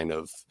sign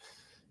of,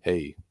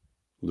 hey,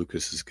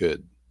 Lucas is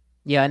good.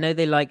 Yeah, I know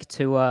they like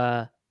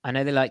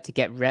to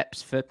get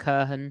reps for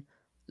Curhan,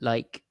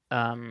 like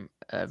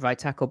right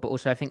tackle, but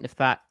also I think the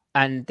fact,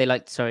 and they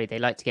like to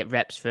get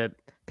reps for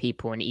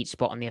people in each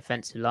spot on the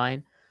offensive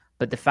line.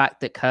 But the fact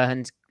that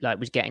Curhan's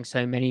was getting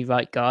so many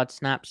right guard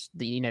snaps,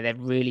 that they're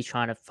really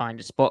trying to find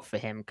a spot for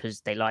him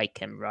because they like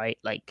him, right?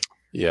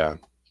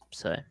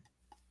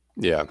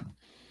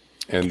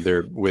 And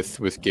they're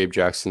with Gabe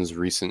Jackson's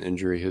recent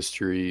injury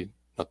history.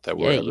 Not that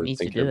we're ever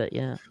thinking. To do it,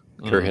 yeah.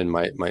 Curhan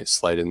might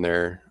slide in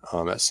there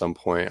at some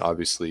point.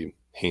 Obviously,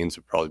 Haynes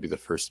would probably be the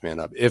first man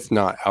up, if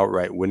not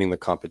outright winning the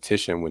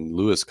competition when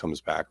Lewis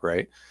comes back,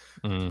 right?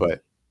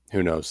 But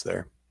who knows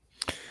there.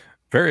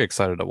 Very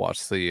excited to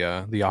watch the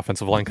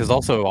offensive line, because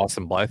also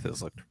Austin Blythe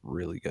has looked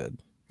really good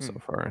so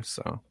far.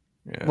 So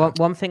yeah.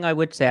 One thing I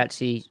would say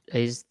actually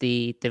is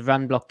the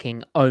run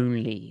blocking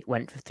only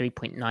went for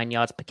 3.9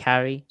 yards per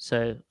carry.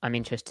 So I'm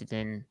interested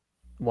in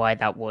why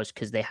that was,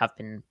 because they have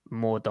been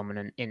more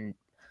dominant in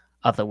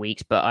other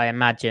weeks. But I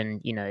imagine,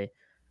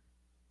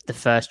 the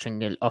first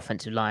string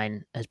offensive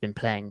line has been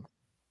playing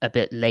a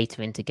bit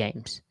later into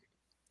games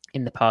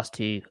in the past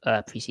 2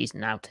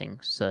 preseason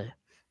outings. So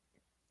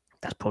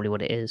that's probably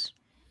what it is.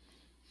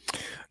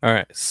 All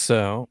right.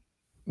 So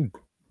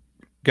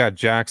got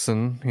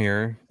Jackson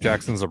here.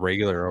 Jackson's a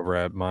regular over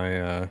at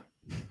my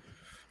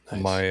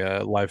my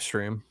live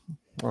stream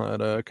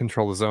at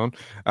Control the Zone.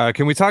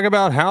 Can we talk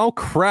about how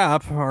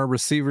crap our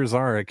receivers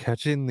are at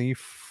catching the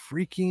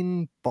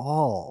freaking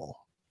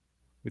ball?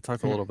 We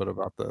talked a little bit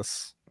about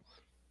this,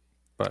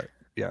 but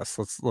yes,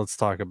 let's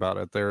talk about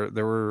it. There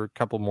were a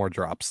couple more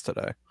drops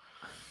today.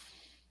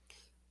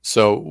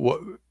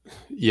 So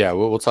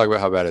we'll talk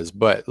about how bad it is,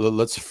 but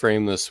let's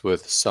frame this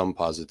with some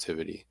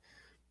positivity.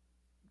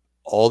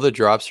 All the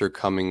drops are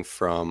coming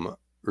from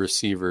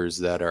receivers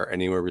that are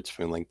anywhere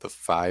between the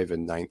 5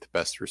 and 9th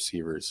best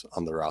receivers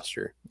on the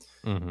roster.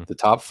 The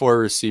top 4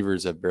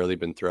 receivers have barely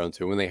been thrown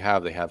to. When they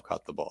have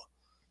caught the ball.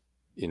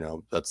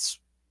 That's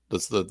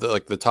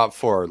the top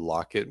 4 are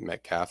Lockett,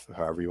 Metcalf,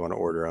 however you want to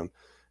order them,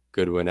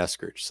 Goodwin,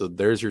 Eskridge. So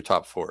there's your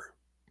top 4,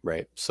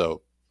 right?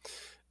 So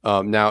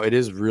now it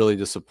is really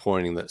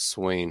disappointing that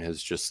Swain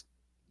has just,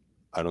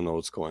 I don't know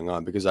what's going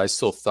on, because I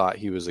still thought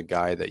he was a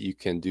guy that you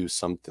can do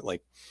something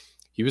like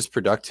he was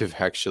productive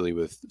actually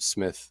with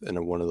Smith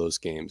in one of those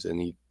games, and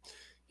he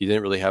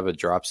didn't really have a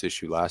drops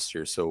issue last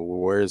year. So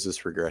where is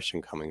this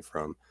regression coming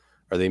from?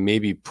 Are they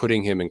maybe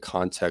putting him in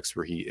context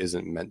where he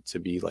isn't meant to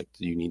be? Like,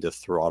 do you need to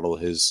throttle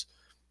his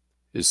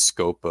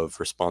scope of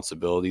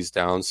responsibilities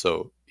down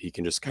so he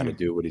can just kind of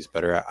do what he's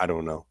better at? I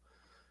don't know.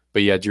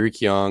 But yeah, Derek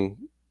Young,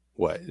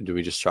 what do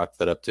we just chalk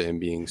that up to him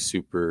being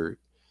super?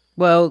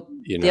 Well,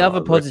 the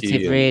other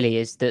positive and really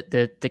is that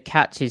the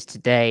catches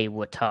today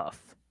were tough.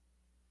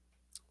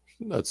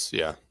 That's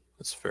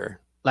fair.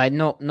 Like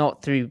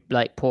not through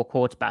like poor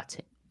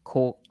quarterbacking,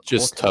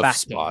 just tough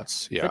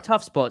spots. Yeah, the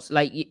tough spots.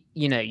 Like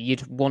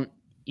you'd want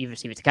your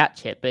receiver to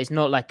catch it, but it's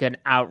not like an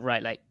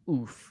outright like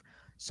oof.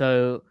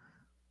 So,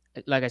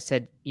 like I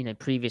said,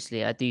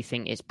 previously, I do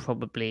think it's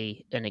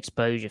probably an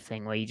exposure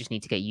thing where you just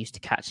need to get used to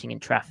catching in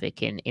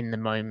traffic in the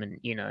moment,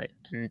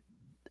 and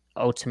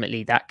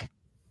ultimately that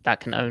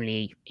can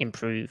only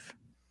improve.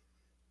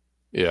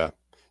 Yeah.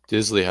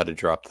 Disley had a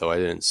drop, though. I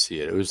didn't see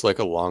it. It was like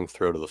a long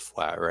throw to the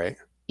flat, right?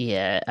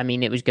 Yeah. I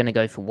mean, it was going to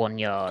go for 1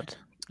 yard.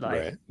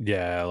 Right.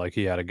 Yeah, like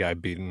he had a guy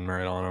beaten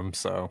right on him,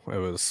 so it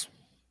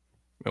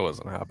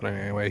wasn't happening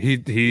anyway.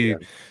 He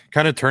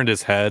kind of turned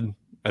his head.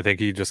 I think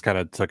he just kind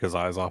of took his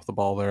eyes off the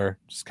ball there,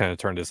 just kind of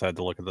turned his head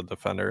to look at the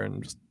defender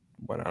and just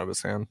went out of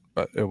his hand,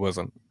 but it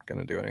wasn't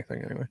going to do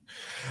anything anyway.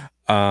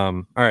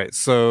 All right,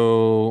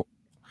 so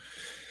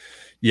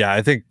yeah,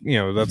 I think,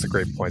 that's a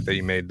great point that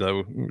you made,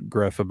 though,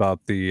 Griff,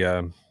 about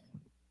the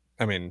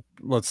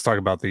let's talk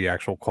about the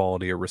actual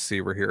quality of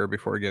receiver here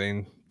before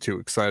getting too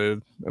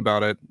excited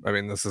about it. I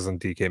mean, this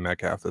isn't DK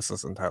Metcalf. This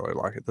isn't Tyler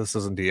Lockett. This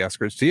isn't D.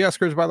 Eskridge. D.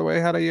 Eskridge, by the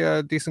way, had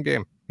a decent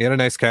game. He had a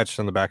nice catch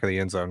in the back of the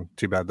end zone.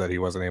 Too bad that he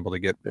wasn't able to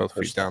get both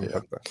feet down,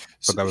 but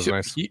that was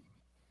nice.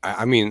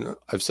 I mean,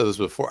 I've said this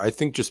before. I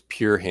think just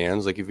pure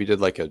hands, like if you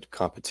did like a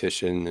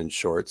competition in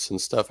shorts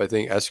and stuff, I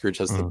think Eskridge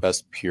has the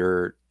best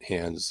pure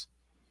hands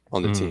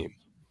on the team.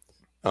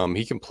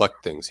 He can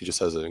pluck things. He just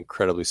has an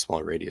incredibly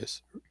small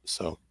radius.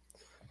 So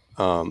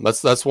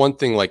that's one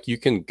thing. Like you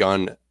can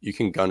gun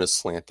a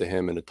slant to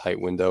him in a tight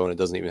window, and it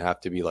doesn't even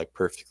have to be like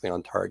perfectly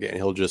on target. And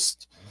he'll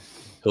just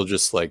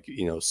like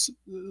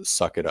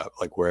suck it up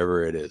like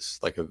wherever it is,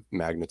 like a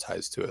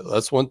magnetized to it.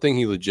 That's one thing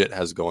he legit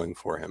has going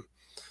for him.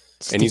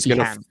 And he's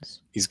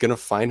gonna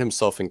find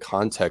himself in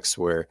contexts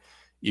where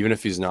even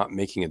if he's not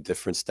making a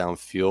difference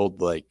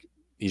downfield, like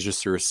he's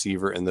just a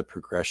receiver in the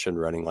progression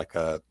running like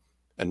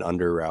an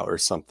under route or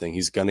something,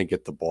 he's gonna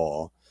get the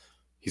ball.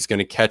 He's going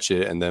to catch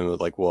it, and then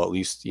like, well, at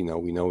least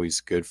we know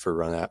he's good for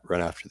run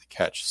after the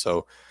catch.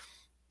 So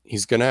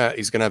he's gonna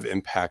have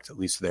impact at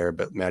least there.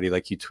 But Maddie,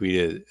 like you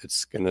tweeted,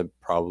 it's gonna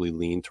probably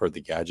lean toward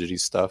the gadgety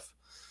stuff.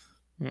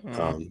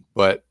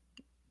 But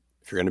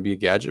if you're gonna be a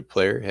gadget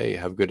player, hey,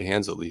 have good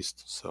hands at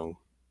least. So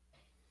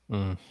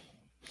yeah.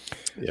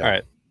 All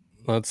right,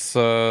 let's.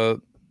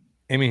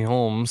 Amy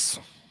Holmes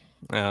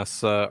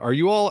asks, "Are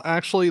you all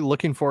actually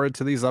looking forward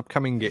to these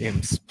upcoming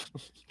games?"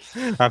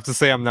 I have to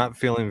say I'm not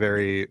feeling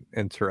very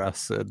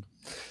interested.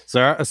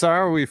 So how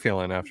are we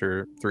feeling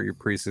after 3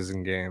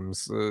 preseason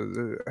games?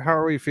 How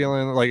are we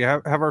feeling? Like,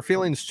 have our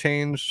feelings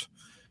changed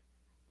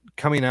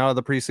coming out of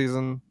the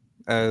preseason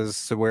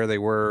as to where they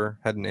were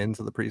heading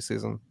into the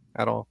preseason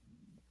at all?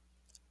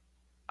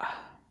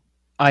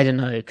 I don't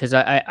know, because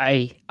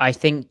I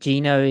think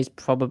Gino is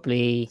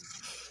probably,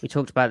 we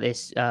talked about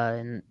this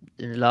in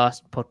the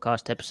last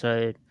podcast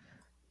episode,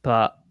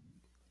 but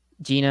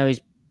Gino is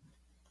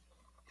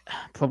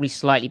probably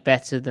slightly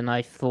better than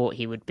I thought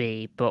he would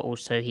be, but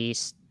also I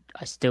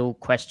still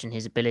question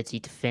his ability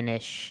to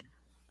finish,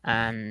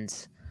 and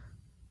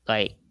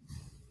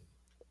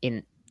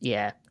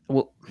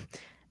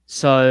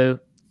so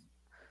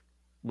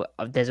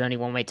there's only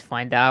one way to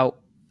find out.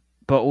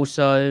 But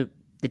also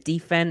the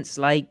defense,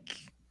 we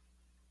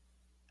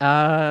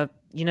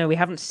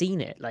haven't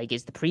seen it. Like,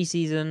 it's the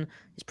preseason,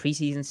 it's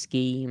preseason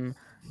scheme.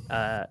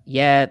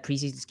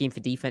 Preseason scheme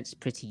for defense is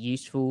pretty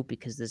useful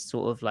because there's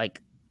sort of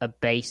like a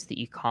base that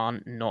you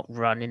can't not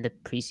run in the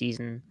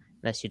preseason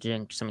unless you're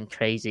doing something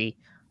crazy.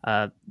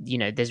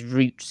 There's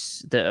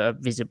routes that are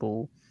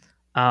visible.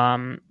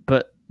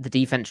 But the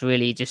defense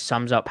really just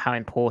sums up how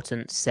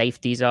important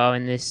safeties are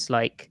in this.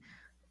 Like,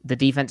 the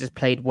defense has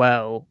played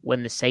well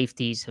when the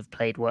safeties have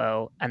played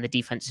well, and the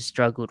defense has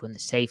struggled when the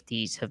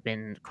safeties have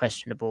been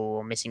questionable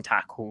or missing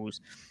tackles.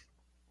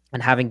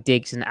 And having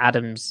Diggs and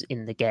Adams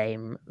in the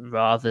game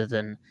rather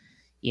than,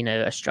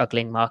 a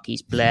struggling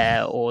Marquise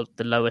Blair or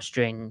the lower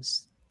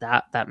strings,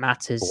 that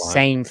matters.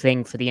 Same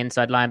thing for the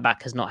inside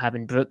linebackers not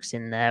having Brooks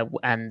in there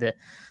and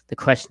the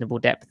questionable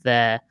depth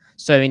there.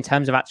 So in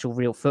terms of actual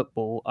real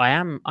football, I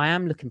am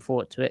looking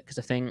forward to it because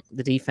I think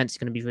the defense is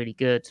going to be really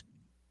good.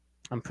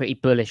 I'm pretty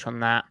bullish on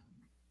that.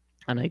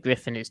 I know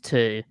Griffin is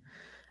too.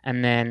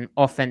 And then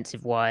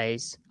offensive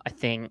wise, I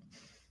think,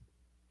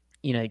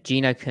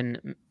 Gino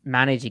can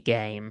manage a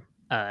game.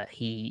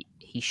 He's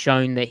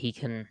shown that he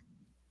can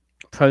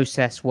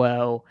process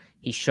well.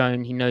 He's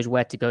shown he knows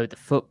where to go with the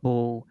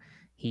football.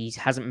 He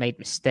hasn't made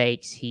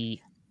mistakes. He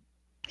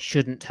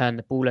shouldn't turn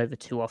the ball over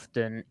too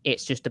often.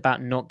 It's just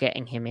about not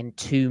getting him in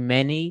too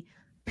many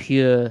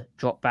pure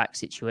drop back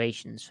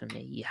situations for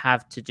me. You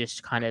have to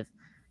just kind of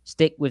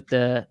stick with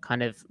the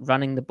kind of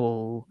running the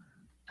ball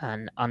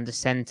and under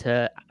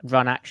center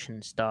run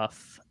action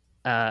stuff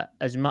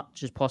as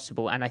much as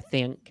possible. And I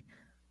think,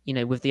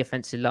 with the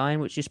offensive line,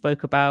 which you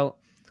spoke about,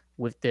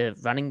 with the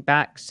running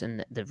backs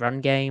and the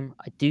run game,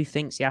 I do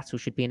think Seattle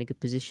should be in a good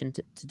position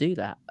to do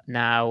that.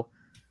 Now,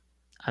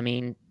 I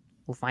mean,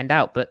 we'll find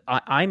out. But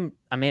I mean,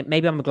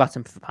 maybe I'm a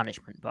glutton for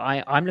punishment, but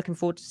I'm looking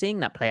forward to seeing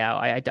that play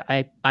out.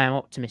 I am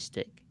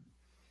optimistic.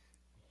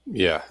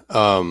 Yeah,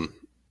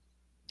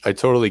 I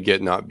totally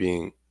get not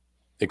being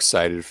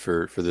excited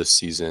for this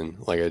season.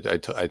 Like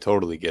I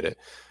totally get it.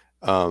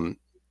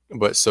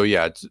 But so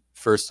yeah,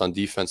 first on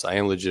defense, I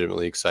am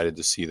legitimately excited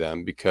to see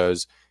them,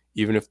 because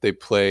even if they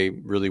play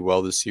really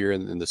well this year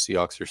and the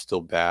Seahawks are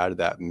still bad,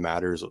 that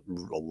matters a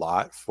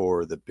lot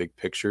for the big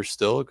picture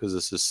still, because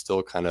this is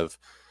still kind of,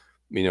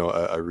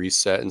 a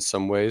reset in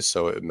some ways.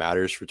 So it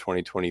matters for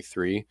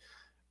 2023.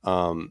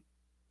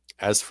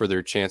 As for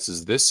their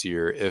chances this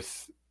year,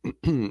 if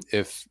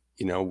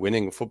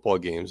winning football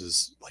games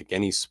is like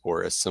any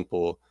sport, a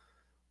simple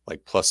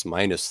like plus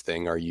minus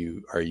thing, are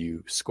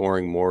you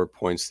scoring more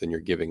points than you're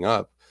giving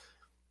up?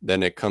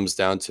 Then it comes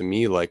down to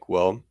me like,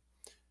 well,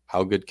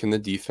 how good can the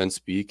defense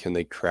be? Can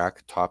they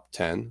crack top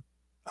 10?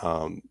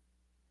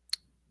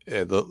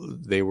 The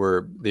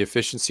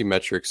efficiency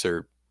metrics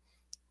are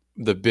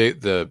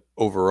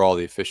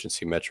the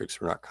efficiency metrics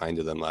were not kind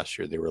to them last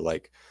year. They were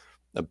like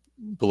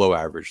below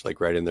average, like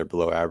right in there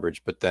below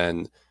average. But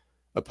then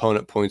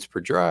opponent points per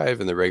drive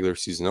in the regular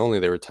season only,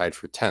 they were tied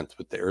for 10th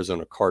with the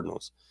Arizona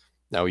Cardinals.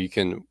 Now you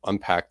can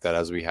unpack that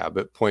as we have,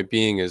 but point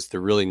being is they're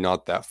really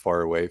not that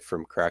far away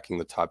from cracking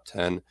the top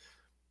 10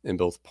 in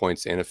both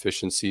points and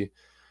efficiency.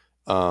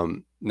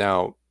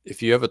 Now,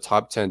 if you have a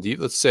top 10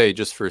 let's say,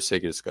 just for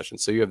sake of discussion,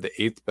 so you have the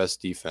 8th best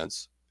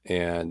defense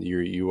and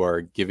you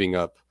are giving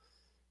up,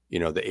 the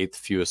 8th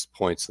fewest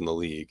points in the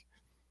league.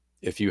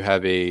 If you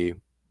have a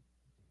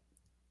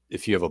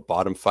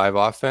bottom 5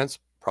 offense,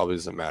 probably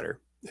doesn't matter.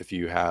 If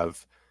you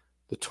have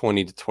the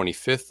 20 to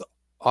 25th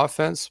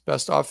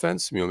best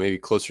offense, maybe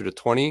closer to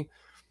 20,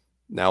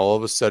 now all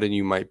of a sudden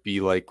you might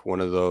be like one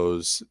of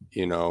those,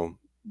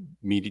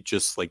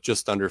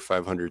 just under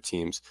 500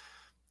 teams.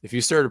 If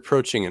you start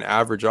approaching an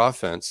average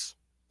offense,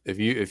 if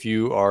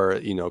you are,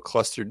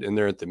 clustered in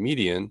there at the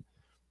median,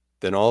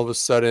 then all of a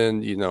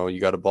sudden, you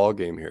got a ball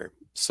game here.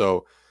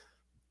 So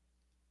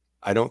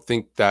I don't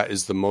think that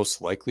is the most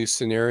likely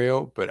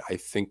scenario, but I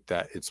think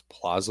that it's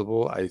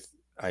plausible.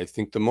 I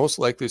think the most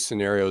likely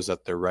scenario is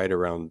that they're right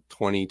around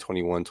 20,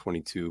 21,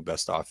 22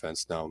 best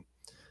offense. Now,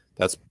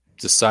 that's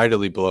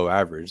decidedly below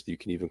average. You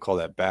can even call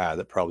that bad.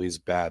 That probably is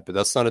bad, but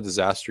that's not a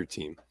disaster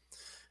team.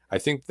 I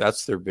think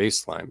that's their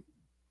baseline.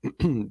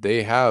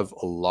 They have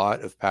a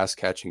lot of pass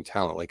catching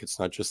talent. Like, it's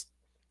not just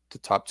the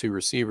top 2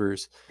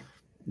 receivers.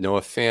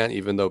 Noah Fant,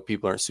 even though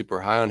people aren't super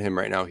high on him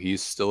right now,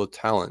 he's still a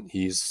talent.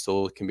 He's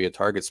still can be a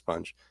target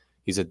sponge.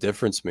 He's a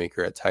difference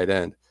maker at tight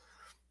end.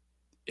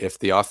 If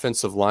the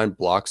offensive line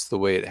blocks the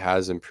way it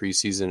has in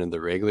preseason and the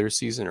regular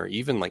season, or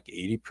even like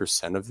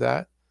 80% of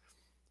that,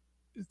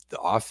 the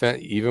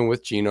offense, even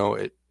with Geno,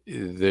 it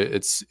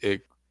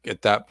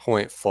at that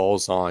point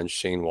falls on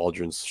Shane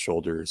Waldron's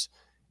shoulders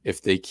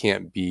if they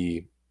can't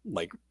be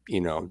like,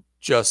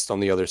 just on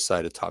the other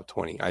side of top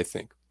 20, I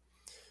think.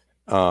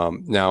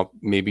 Now,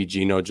 maybe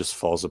Geno just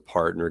falls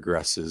apart and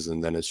regresses,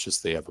 and then it's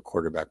just they have a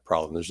quarterback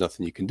problem. There's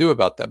nothing you can do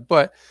about that.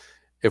 But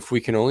if we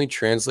can only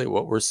translate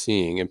what we're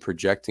seeing and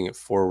projecting it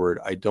forward,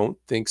 I don't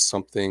think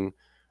something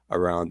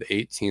around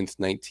 18th,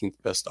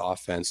 19th best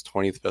offense,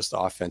 20th best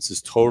offense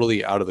is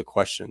totally out of the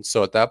question.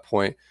 So at that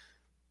point,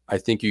 I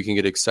think you can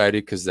get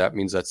excited, because that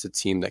means that's a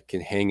team that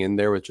can hang in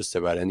there with just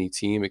about any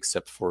team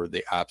except for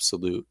the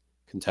absolute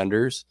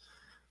contenders.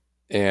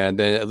 And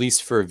then at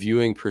least for a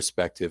viewing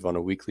perspective on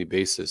a weekly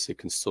basis, it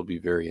can still be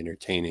very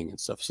entertaining and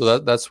stuff. So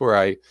that's where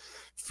I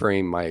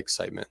frame my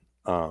excitement.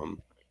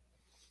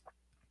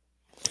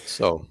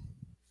 So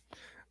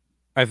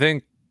I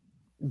think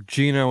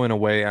Geno, in a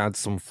way, adds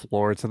some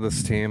floor to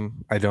this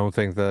team. I don't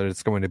think that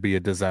it's going to be a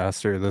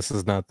disaster. This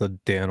is not the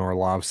Dan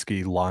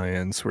Orlovsky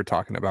Lions we're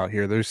talking about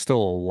here. There's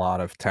still a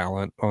lot of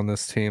talent on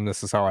this team.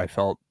 This is how I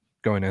felt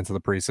going into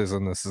the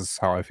preseason. This is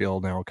how I feel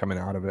now coming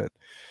out of it.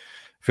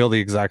 I feel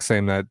the exact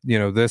same, that,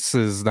 this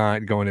is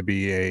not going to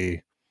be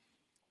a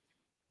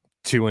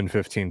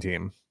 2-15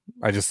 team.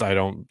 I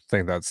don't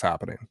think that's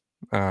happening.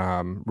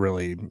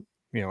 Really,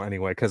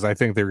 anyway, because I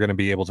think they're going to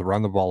be able to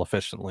run the ball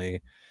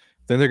efficiently.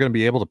 Then they're going to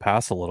be able to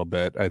pass a little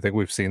bit. I think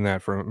we've seen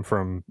that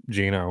from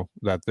Geno,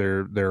 that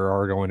there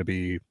are going to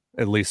be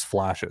at least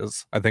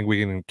flashes. I think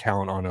we can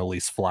count on at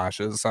least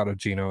flashes out of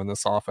Geno in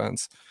this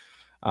offense.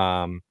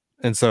 And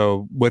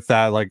so with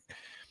that,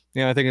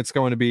 I think it's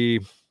going to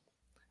be,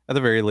 at the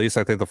very least,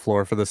 I think the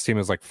floor for this team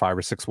is like 5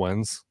 or 6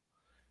 wins.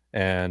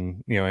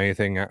 And,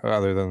 anything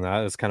other than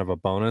that is kind of a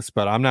bonus.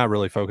 But I'm not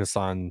really focused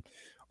on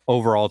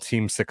overall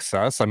team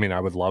success. I mean, I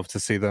would love to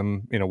see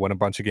them, win a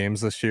bunch of games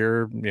this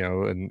year,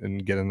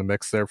 and get in the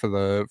mix there for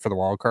the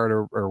wild card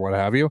or what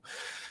have you.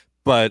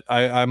 But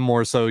I'm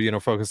more so,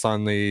 focused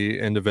on the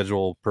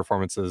individual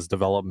performances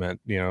development,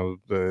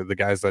 the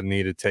guys that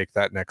need to take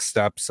that next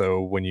step.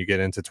 So when you get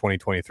into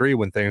 2023,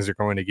 when things are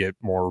going to get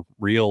more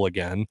real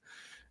again,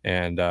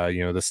 and,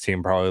 this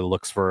team probably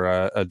looks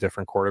for a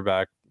different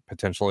quarterback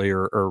potentially,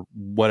 or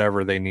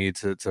whatever they need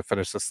to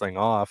finish this thing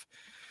off.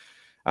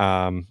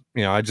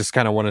 I just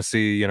kind of want to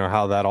see,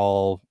 how that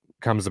all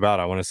comes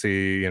about. I want to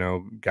see,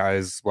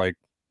 guys like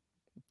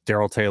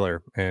Darrell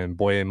Taylor and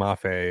Boye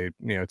Mafe,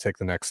 take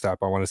the next step.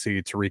 I want to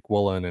see Tariq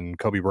Woolen and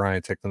Kobe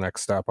Bryant take the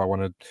next step. I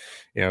want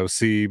to,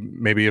 see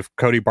maybe if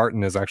Cody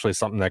Barton is actually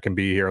something that can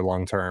be here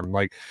long term.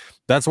 Like,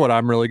 that's what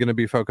I'm really going to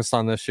be focused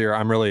on this year.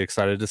 I'm really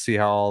excited to see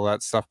how all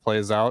that stuff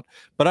plays out.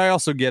 But I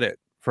also get it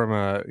from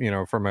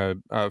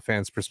a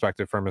fan's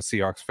perspective, from a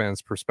Seahawks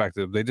fan's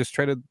perspective. They just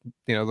traded,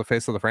 the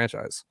face of the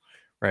franchise,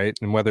 right?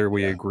 And whether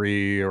we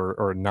agree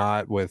or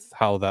not with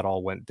how that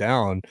all went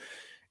down,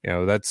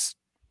 that's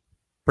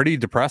pretty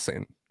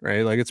depressing,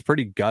 right? Like, it's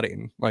pretty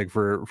gutting, like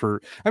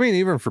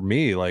even for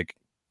me, like,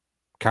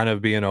 kind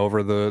of being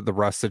over the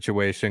Russ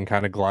situation,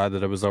 kind of glad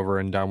that it was over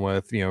and done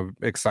with,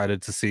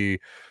 excited to see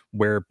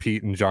where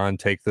Pete and John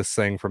take this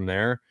thing from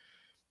there.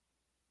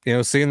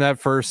 Seeing that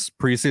first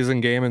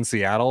preseason game in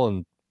Seattle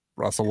and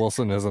Russell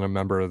Wilson isn't a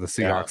member of the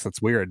Seahawks,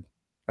 that's weird.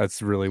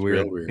 That's really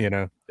weird,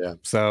 Yeah.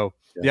 So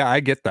yeah, I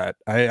get that.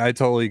 I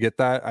totally get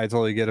that. I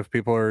totally get if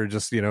people are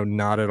just,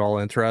 not at all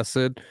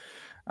interested.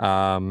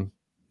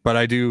 But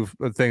I do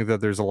think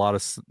that there's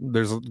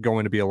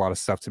going to be a lot of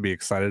stuff to be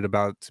excited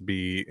about, to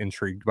be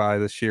intrigued by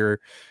this year.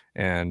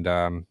 And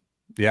I'm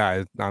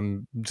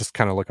just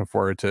kind of looking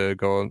forward to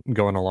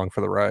going along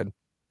for the ride.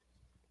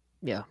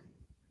 Yeah.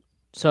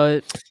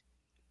 So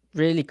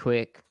really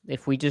quick,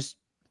 if we just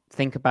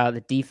think about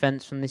the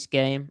defense from this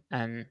game,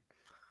 and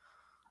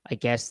I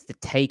guess the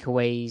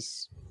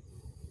takeaways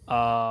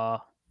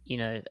are,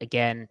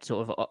 again,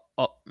 sort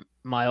of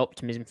my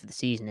optimism for the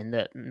season, in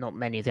that not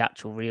many of the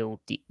actual real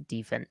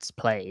defense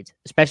played,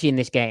 especially in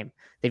this game.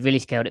 They've really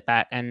scaled it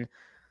back. And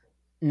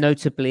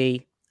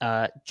notably,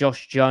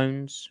 Josh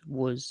Jones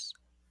was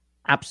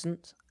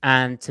absent.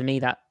 And to me,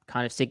 that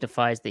kind of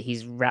signifies that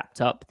he's wrapped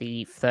up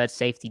the third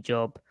safety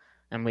job,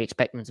 and we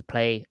expect him to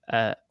play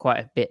quite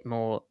a bit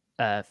more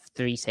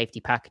 3 safety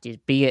packages,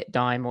 be it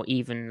dime or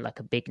even like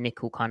a big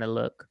nickel kind of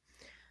look.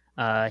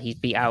 He's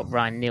beat out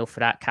Ryan Neal for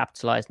that,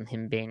 capitalized on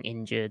him being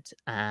injured,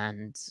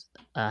 and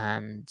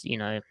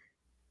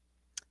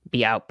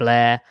beat out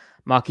Blair.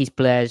 Marquise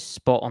Blair's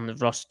spot on the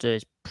roster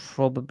is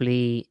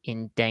probably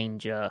in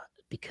danger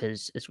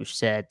because, as we've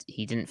said,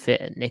 he didn't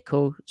fit at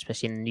nickel,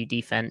 especially in the new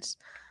defense,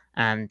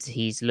 and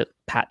he's looked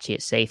patchy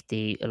at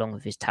safety along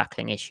with his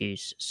tackling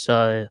issues.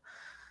 So,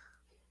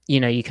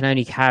 you can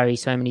only carry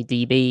so many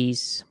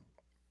DBs.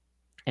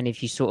 And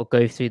if you sort of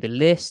go through the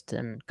list,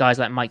 and guys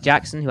like Mike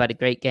Jackson, who had a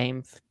great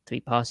game,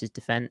 3 passes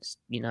defense,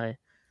 you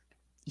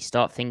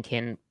start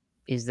thinking,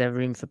 is there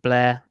room for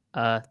Blair?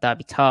 That'd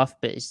be tough,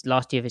 but it's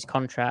last year of his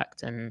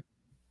contract. And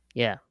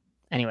yeah,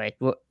 anyway,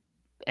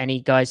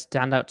 any guys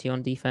stand out to you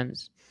on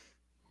defense?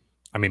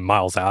 I mean,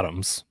 Miles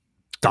Adams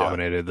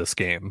dominated this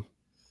game.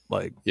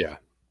 Like,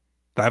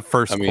 that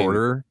first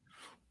quarter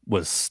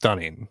was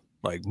stunning.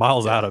 Like,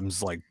 Miles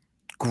Adams, like,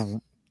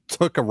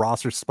 took a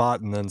roster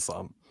spot and then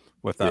some.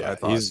 With that, I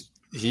thought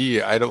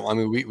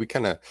we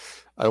kind of,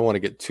 I don't want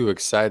to get too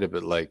excited,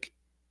 but like,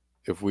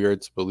 if we are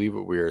to believe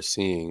what we are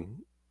seeing,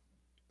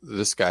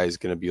 this guy is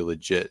going to be a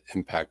legit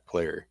impact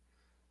player.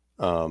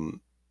 And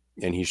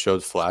he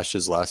showed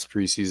flashes last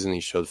preseason. He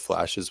showed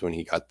flashes when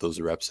he got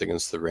those reps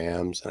against the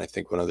Rams, and I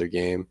think one other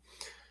game.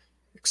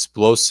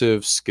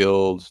 Explosive,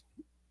 skilled,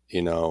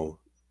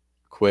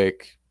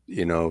 quick,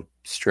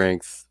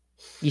 strength.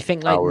 You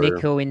think like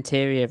nickel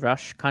interior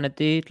rush kind of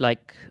dude,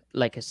 like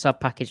a sub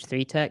package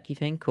 3 tech, you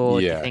think? Or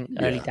do you think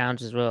early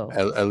downs as well?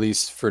 At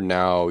least for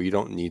now, you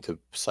don't need to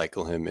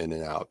cycle him in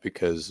and out,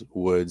 because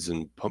Woods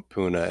and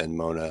Puna and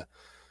Mona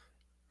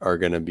are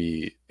going to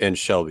be, and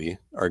Shelby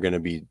are going to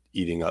be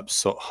eating up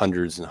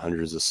hundreds and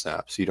hundreds of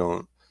snaps. You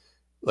don't,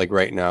 like,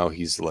 right now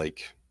he's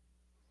like,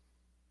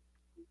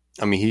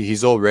 I mean,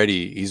 he's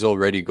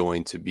already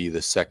going to be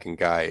the second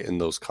guy in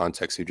those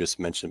contexts you just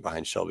mentioned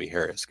behind Shelby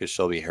Harris, because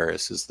Shelby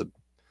Harris is the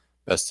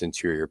best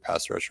interior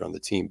pass rusher on the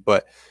team.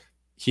 But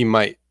he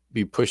might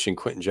be pushing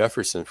Quentin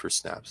Jefferson for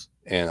snaps,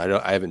 and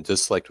I haven't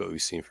disliked what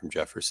we've seen from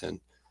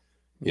Jefferson,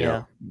 you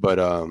know. But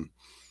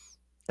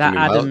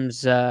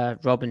Adams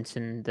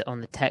Robinson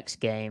on the Tex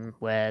game,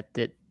 where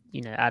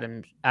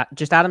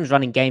Adams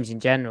running games in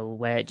general,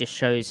 where it just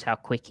shows how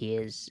quick he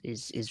is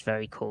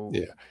very cool.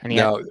 Yeah, and he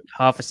had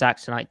half a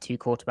sack tonight, 2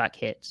 quarterback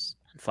hits,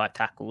 and 5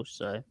 tackles.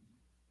 So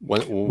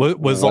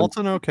was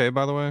Alton okay?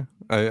 By the way,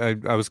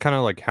 I was kind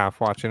of like half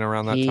watching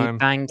around that time. He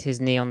banged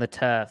his knee on the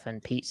turf,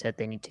 and Pete said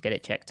they need to get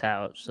it checked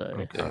out.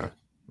 So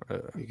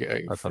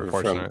that's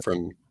unfortunate.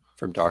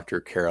 From Dr.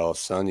 Carroll's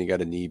son, you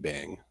got a knee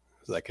bang.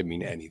 That could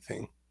mean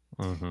anything.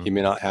 Mm-hmm. He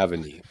may not have a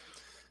knee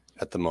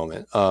at the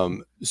moment.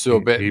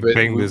 He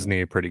banged his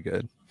knee pretty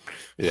good.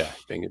 Yeah,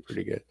 banged it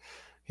pretty good.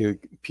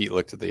 Pete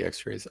looked at the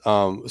X-rays.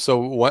 So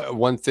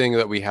one thing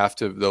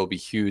that'll be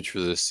huge for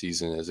this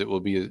season is it will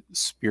be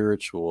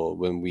spiritual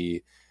when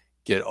we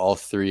get all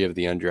three of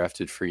the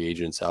undrafted free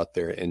agents out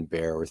there in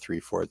Bear or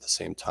 3-4 at the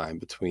same time,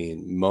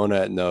 between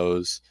Mona at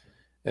nose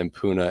and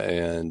Puna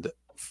and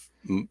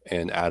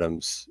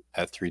Adams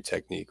at 3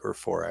 technique or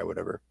 4,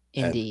 whatever.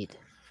 Indeed.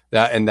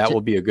 And that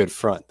will be a good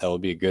front. That will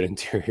be a good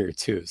interior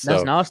too. So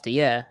that's nasty,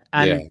 yeah.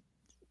 And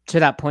to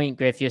that point,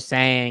 Griff, you're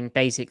saying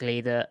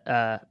basically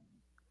that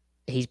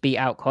he's beat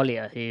out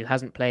Collier, who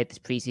hasn't played this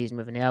preseason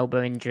with an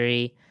elbow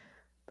injury.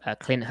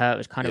 Clint Hurt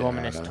was kind of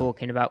ominous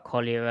talking about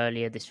Collier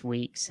earlier this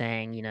week,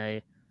 saying, do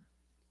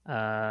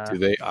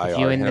they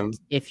IR him?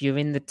 If you're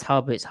in the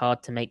tub, it's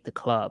hard to make the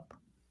club,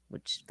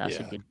 which that's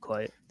a good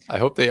quote. I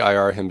hope they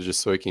IR him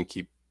just so he can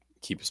keep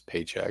his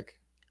paycheck.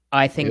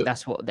 I think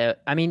that's what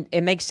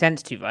it makes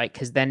sense to, right?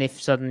 Because then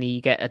if suddenly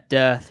you get a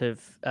dearth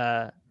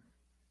of,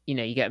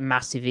 you get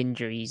massive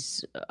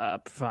injuries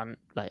up front,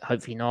 like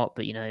hopefully not,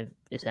 but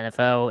it's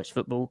NFL, it's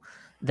football,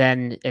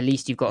 then at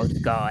least you've got a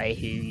guy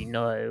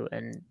who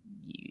and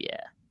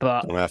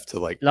but don't have to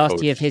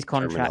last year of his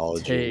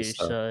contract too,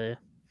 so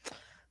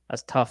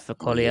that's tough for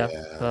Collier.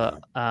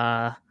 But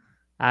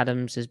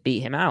Adams has beat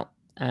him out,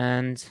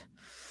 and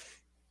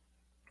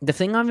the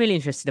thing I'm really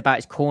interested about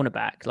is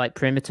cornerback, like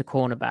perimeter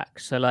cornerback.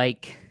 So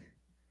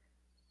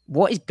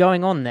what is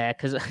going on there?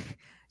 Because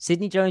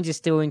Sidney Jones is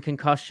still in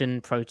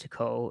concussion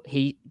protocol.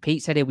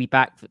 Pete said he'll be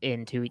back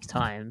in 2 weeks'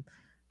 time,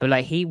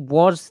 but he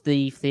was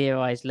the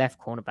theorized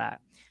left cornerback.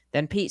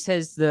 Then Pete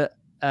says that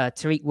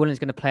Tariq Woolen's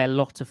going to play a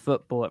lot of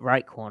football at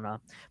right corner,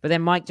 but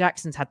then Mike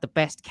Jackson's had the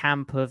best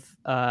camp of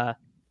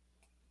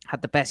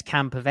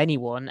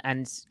anyone,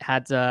 and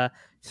had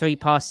 3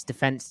 passes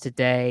defense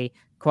today,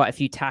 quite a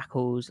few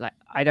tackles.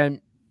 I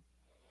don't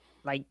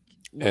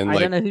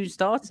know who's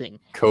starting.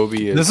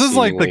 Kobe is. This is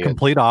the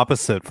complete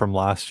opposite from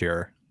last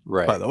year.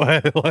 Right. By the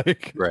way,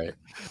 right.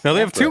 Now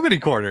they have too many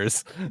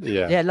corners.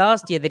 Yeah.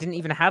 Last year they didn't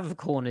even have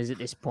corners at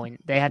this point.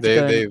 They had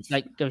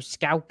to go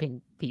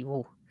scalping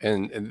people.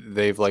 And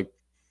they've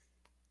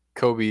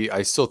Kobe,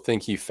 I still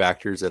think he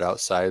factors it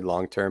outside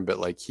long term,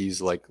 but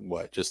he's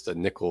just a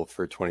nickel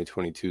for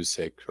 2022's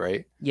sake,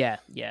 right? Yeah.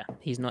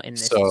 He's not in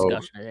this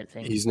discussion, I don't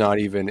think. He's not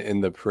even in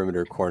the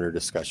perimeter corner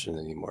discussion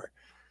anymore.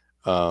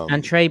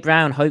 And Trey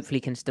Brown hopefully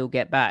can still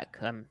get back.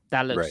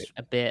 That looks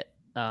a bit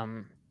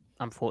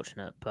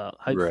unfortunate, but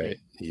hopefully. Right.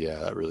 Yeah,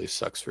 that really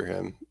sucks for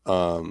him.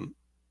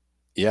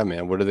 Yeah,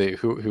 man. What are they?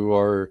 Who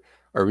are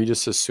we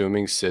just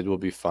assuming Sid will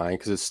be fine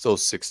because it's still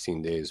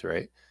 16 days,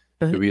 right?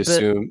 Do we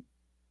assume?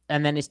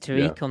 And then is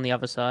Tariq on the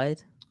other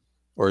side?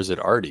 Or is it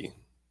Artie?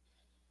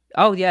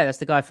 Oh, yeah, that's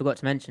the guy I forgot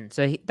to mention.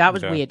 So that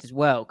was weird as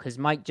well, because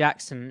Mike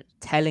Jackson,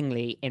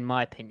 tellingly, in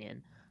my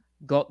opinion,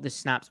 got the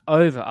snaps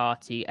over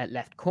Artie at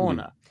left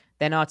corner.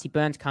 Then Artie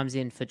Burns comes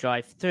in for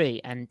drive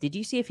 3. And did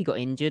you see if he got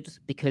injured?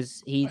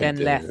 Because he then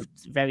left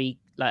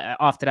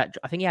after that.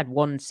 I think he had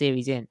 1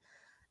 series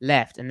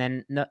left. And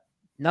then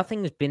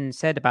nothing has been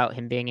said about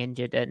him being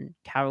injured. And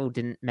Carroll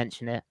didn't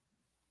mention it.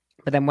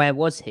 But then where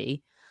was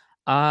he?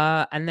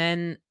 And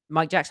then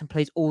Mike Jackson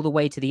plays all the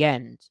way to the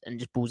end and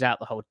just balls out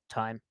the whole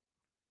time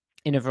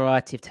in a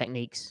variety of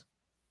techniques.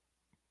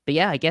 But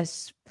yeah, I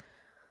guess,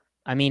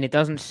 it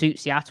doesn't suit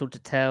Seattle to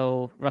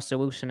tell Russell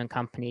Wilson and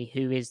company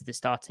who is the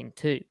starting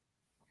 2.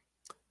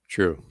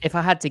 True. If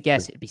I had to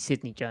guess, it'd be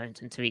Sidney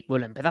Jones and Tariq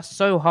Woolen, but that's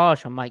so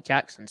harsh on Mike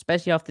Jackson,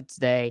 especially after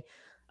today,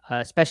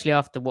 especially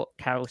after what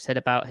Carroll said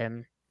about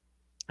him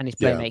and his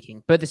playmaking.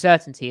 Yeah. But the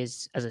certainty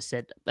is, as I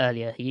said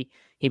earlier, he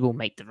will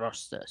make the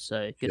roster.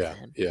 So good for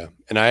him. Yeah.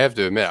 And I have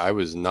to admit, I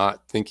was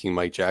not thinking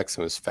Mike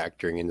Jackson was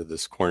factoring into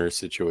this corner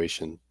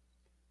situation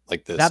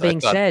like this. That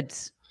being said,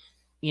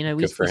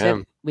 we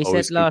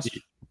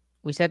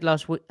said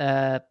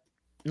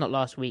not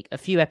last week, a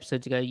few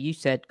episodes ago, you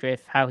said,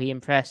 Griff, how he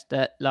impressed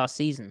last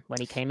season when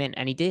he came in,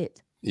 and he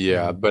did.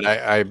 Yeah, but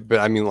I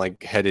mean,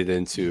 headed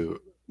into,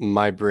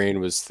 my brain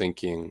was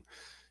thinking,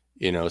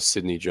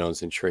 Sidney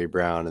Jones and Trey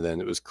Brown, and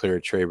then it was clear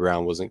Trey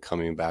Brown wasn't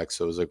coming back,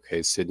 so it was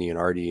okay, Sidney and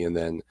Artie, and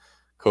then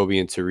Kobe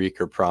and Tariq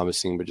are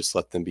promising, but just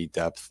let them be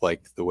depth,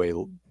 like the way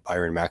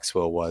Byron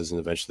Maxwell was, and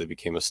eventually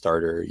became a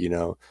starter.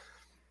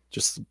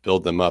 Just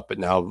build them up. But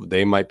now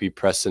they might be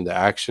pressed into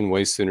action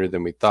way sooner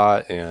than we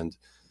thought, and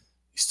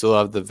you still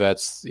have the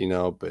vets,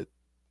 but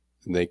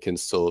they can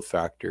still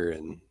factor.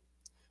 And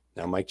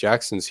now Mike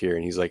Jackson's here,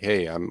 and he's like,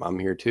 "Hey, I'm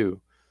here too."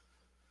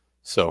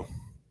 So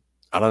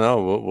I don't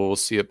know. We'll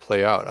see it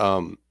play out.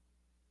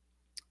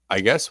 I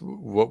guess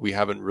what we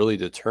haven't really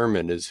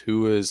determined is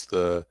who is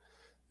the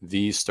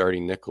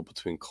starting nickel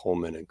between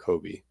Coleman and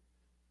Kobe.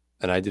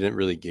 And I didn't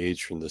really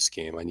gauge from this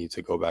game. I need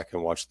to go back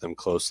and watch them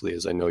closely,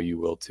 as I know you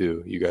will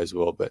too. You guys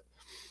will, but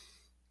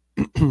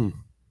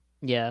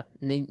yeah,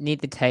 need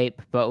the tape.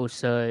 But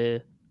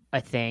also, I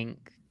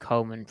think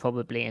Coleman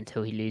probably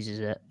until he loses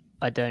it.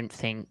 I don't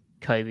think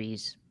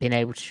Kobe's been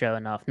able to show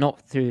enough, not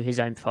through his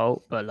own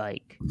fault, but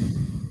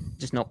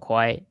just not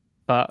quite.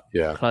 But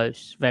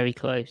close, very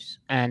close,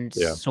 and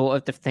sort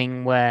of the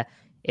thing where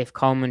if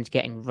Coleman's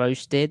getting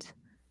roasted,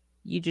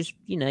 you just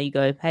you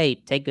go, hey,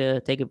 take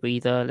a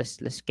breather.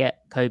 Let's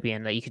get Kobe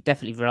in. Like you could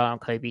definitely rely on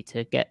Kobe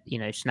to get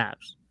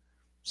snaps.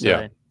 So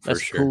Yeah, for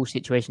that's a sure. cool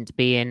situation to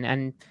be in,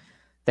 and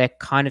they're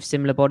kind of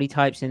similar body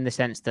types in the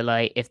sense that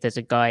like if there's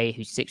a guy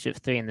who's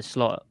 6'3" in the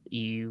slot,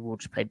 you will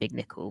just play big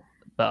nickel,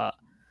 but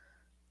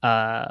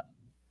so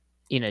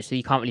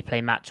you can't really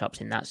play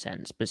matchups in that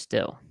sense, but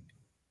still.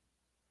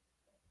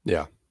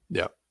 Yeah,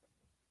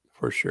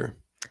 for sure.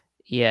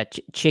 Yeah,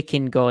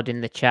 Chicken God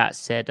in the chat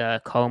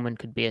said Coleman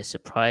could be a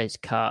surprise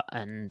cut,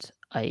 and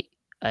I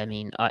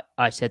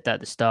said that at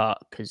the start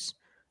because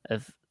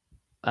of,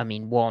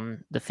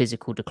 one, the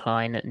physical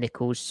decline at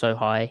nickel's so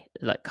high,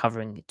 like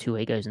covering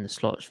two-way goes in the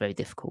slot is very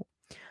difficult,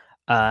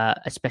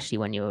 especially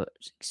when you're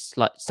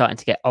starting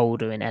to get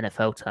older in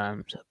NFL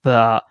terms.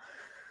 But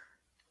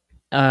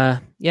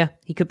yeah,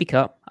 he could be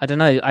cut. I don't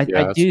know.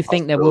 I do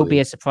think there will be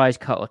a surprise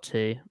cut or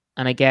two,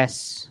 and I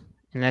guess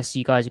unless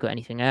you guys have got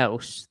anything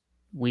else,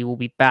 we will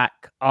be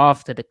back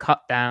after the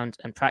cut downs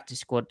and practice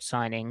squad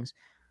signings,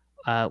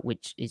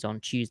 which is on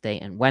Tuesday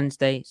and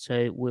Wednesday.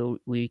 So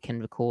we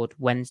can record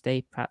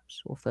Wednesday,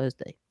 perhaps, or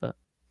Thursday. But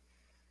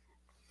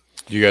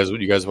do you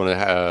guys want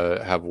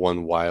to have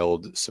one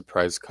wild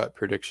surprise cut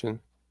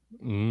prediction?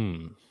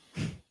 And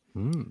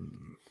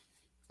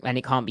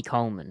it can't be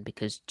Coleman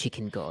because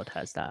Chicken God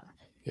has that.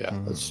 Yeah,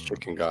 that's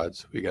Chicken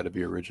Gods. We got to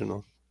be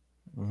original.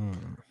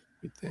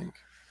 We think.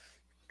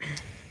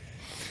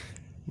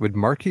 Would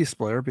Marquise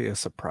Blair be a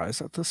surprise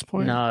at this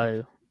point?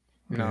 No.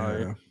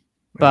 Yeah.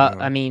 But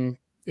Yeah. I mean,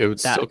 It would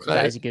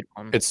that is a good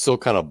one. It's still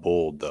kind of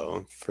bold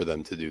though for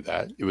them to do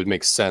that. It would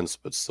make sense,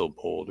 but still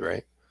bold,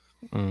 right?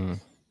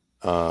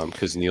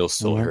 Because Neil's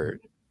still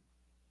hurt.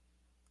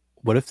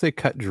 What if they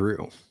cut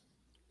Drew?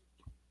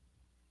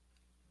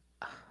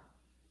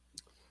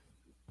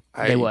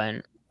 They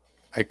won't.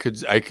 I could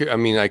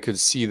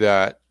see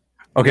that.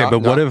 Okay, but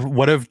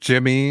what if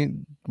Jimmy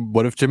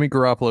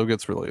Garoppolo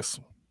gets released?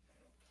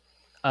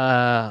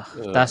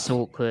 That's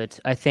awkward.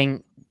 I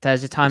think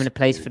there's a time and a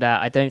place for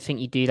that. I don't think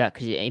you do that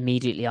because it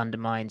immediately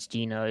undermines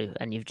Geno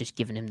and you've just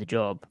given him the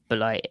job. But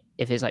like,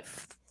 if it's like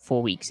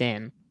 4 weeks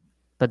in,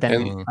 but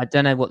then I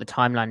don't know what the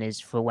timeline is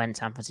for when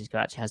San Francisco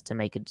actually has to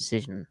make a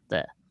decision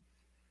there.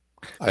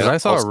 I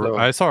saw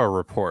a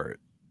report,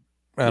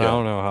 and I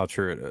don't know how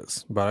true it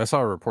is, but I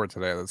saw a report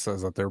today that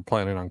says that they're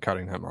planning on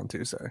cutting him on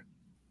Tuesday.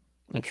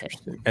 Okay.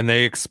 And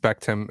they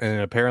expect him,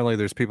 and apparently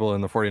there's people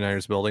in the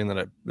 49ers building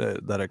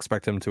that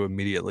expect him to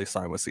immediately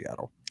sign with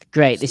Seattle.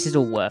 Great. This is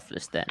all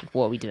worthless then.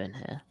 What are we doing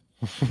here?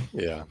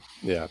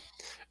 Yeah.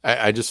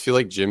 I just feel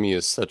like Jimmy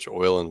is such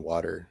oil and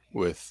water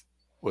with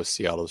what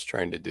Seattle's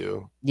trying to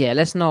do. Yeah,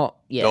 let's not.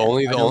 Yeah.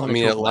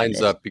 It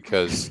lines up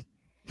because,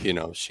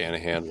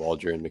 Shanahan,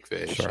 Waldron,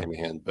 McVay,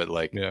 Shanahan, but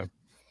like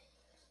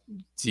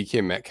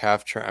DK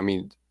Metcalf,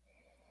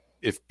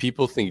 if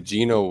people think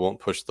Geno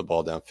won't push the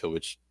ball downfield,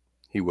 which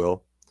he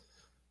will,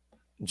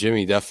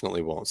 Jimmy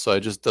definitely won't. So it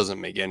just doesn't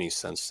make any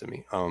sense to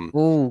me.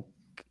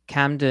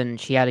 Camden,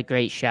 she had a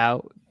great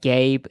shout.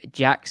 Gabe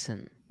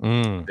Jackson.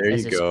 There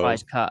you go.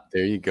 Surprise cut.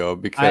 There you go.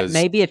 Because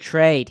maybe a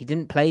trade. He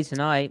didn't play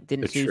tonight.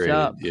 Didn't suit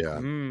up. Yeah.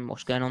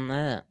 What's going on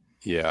there?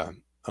 Yeah.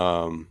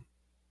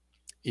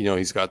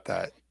 He's got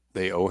that.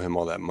 They owe him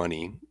all that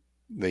money.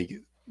 They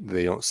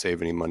don't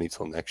save any money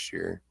till next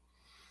year.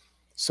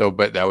 So,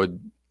 but that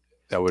would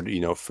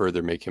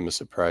further make him a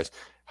surprise.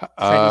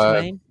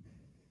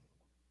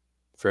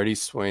 Freddie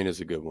Swain is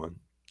a good one.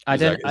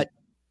 I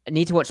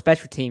need to watch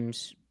special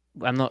teams.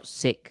 I'm not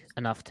sick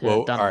enough to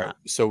have done that.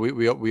 So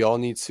we all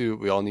need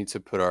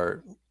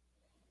to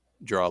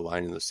draw a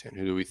line in the sand.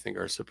 Who do we think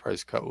our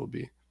surprise cut will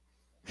be?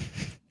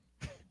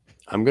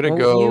 I'm gonna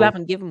go. You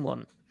haven't given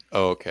one.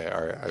 Oh, okay.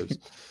 All right.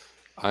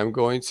 I'm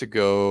going to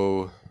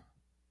go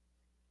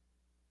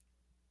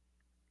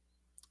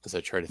as I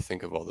try to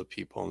think of all the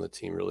people on the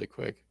team really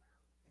quick.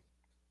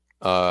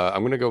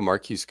 I'm going to go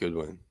Marquise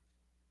Goodwin.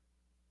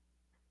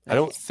 I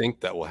don't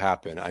think that will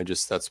happen.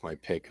 That's my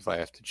pick if I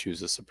have to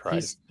choose a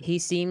surprise. He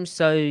seems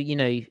so,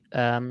 he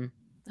can't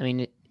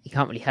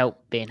really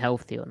help being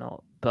healthy or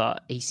not,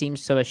 but he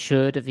seems so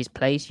assured of his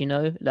place,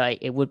 like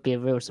it would be a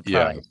real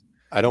surprise. Yeah,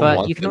 I don't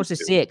but you can also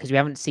see it because we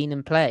haven't seen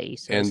him play.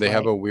 So and they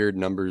have a weird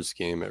numbers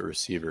game at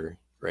receiver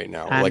right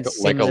now, like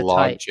a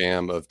log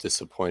jam of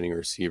disappointing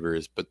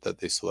receivers, but that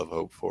they still have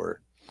hope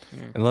for.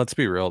 And let's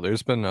be real,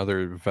 there's been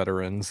other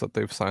veterans that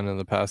they've signed in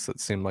the past that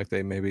seem like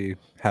they maybe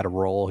had a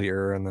role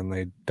here and then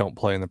they don't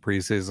play in the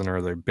preseason,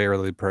 or they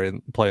barely play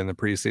in the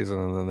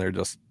preseason and then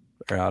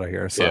they're out of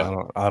here.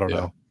 So I don't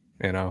know.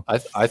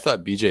 I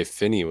thought BJ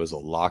Finney was a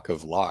lock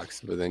of locks,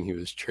 but then he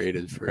was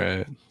traded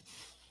for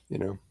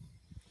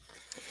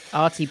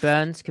Artie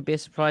Burns could be a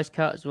surprise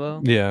cut as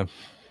well. Yeah.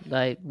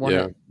 Like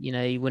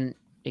you wouldn't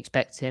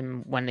expect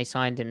him when they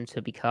signed him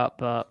to be cut,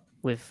 but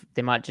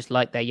they might just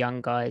like their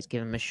young guys,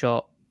 give him a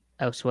shot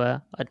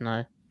elsewhere. I don't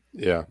know.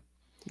 Yeah.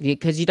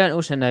 Because you don't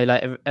also know,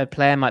 like a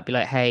player might be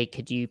like, hey,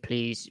 could you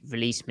please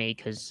release me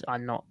because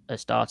I'm not a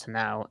starter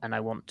now and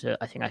I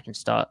think I can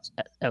start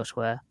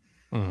elsewhere.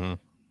 Mm-hmm.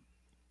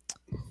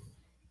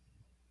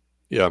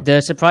 Yeah.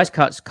 The surprise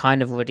cuts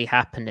kind of already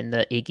happened in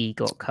that Iggy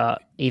got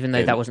cut, even though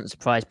that And- wasn't a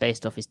surprise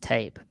based off his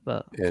tape.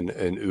 But And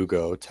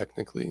Ugo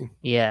technically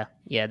yeah,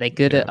 they're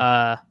good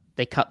at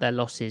they cut their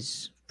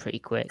losses pretty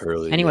quick.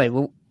 early. Anyway,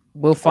 yeah.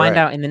 we'll find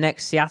right. out in the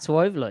next Seattle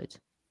Overload.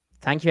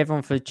 Thank you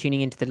everyone for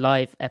tuning into the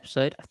live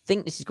episode. I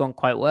think this has gone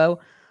quite well.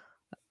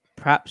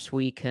 Perhaps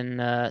we can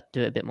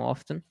do it a bit more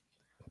often.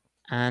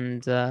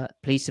 And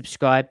please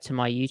subscribe to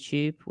my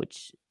YouTube,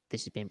 which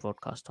this is being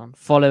broadcast on.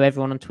 Follow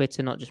everyone on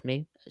Twitter, not just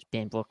me. It's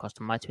being broadcast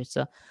on my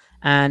Twitter.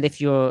 And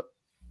if you're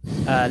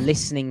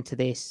listening to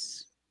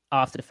this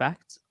after the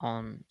fact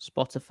on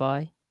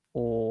Spotify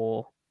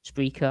or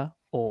Spreaker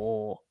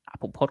or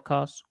Apple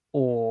Podcasts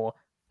or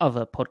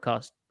other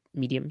podcast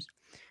mediums,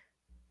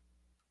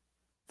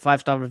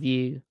 5-star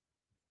review,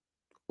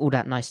 all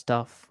that nice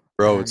stuff.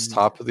 Bro, it's And-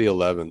 top of the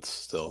 11th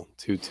still.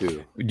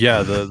 2-2.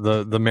 Yeah,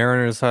 the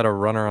Mariners had a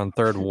runner on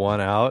third,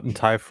 1 out, and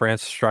Ty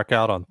France struck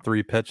out on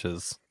 3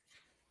 pitches.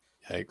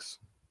 Yikes.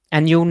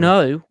 And you'll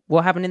know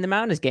what happened in the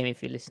Mariners game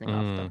if you're listening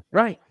after.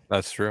 Right.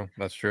 That's true.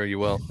 That's true. You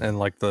will. And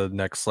like the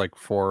next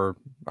 4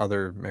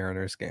 other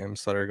Mariners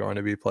games that are going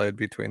to be played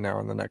between now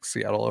and the next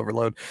Seattle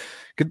Overload.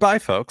 Goodbye,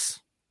 folks.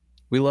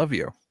 We love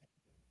you.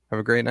 Have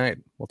a great night.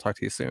 We'll talk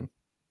to you soon.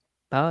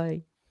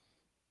 Bye.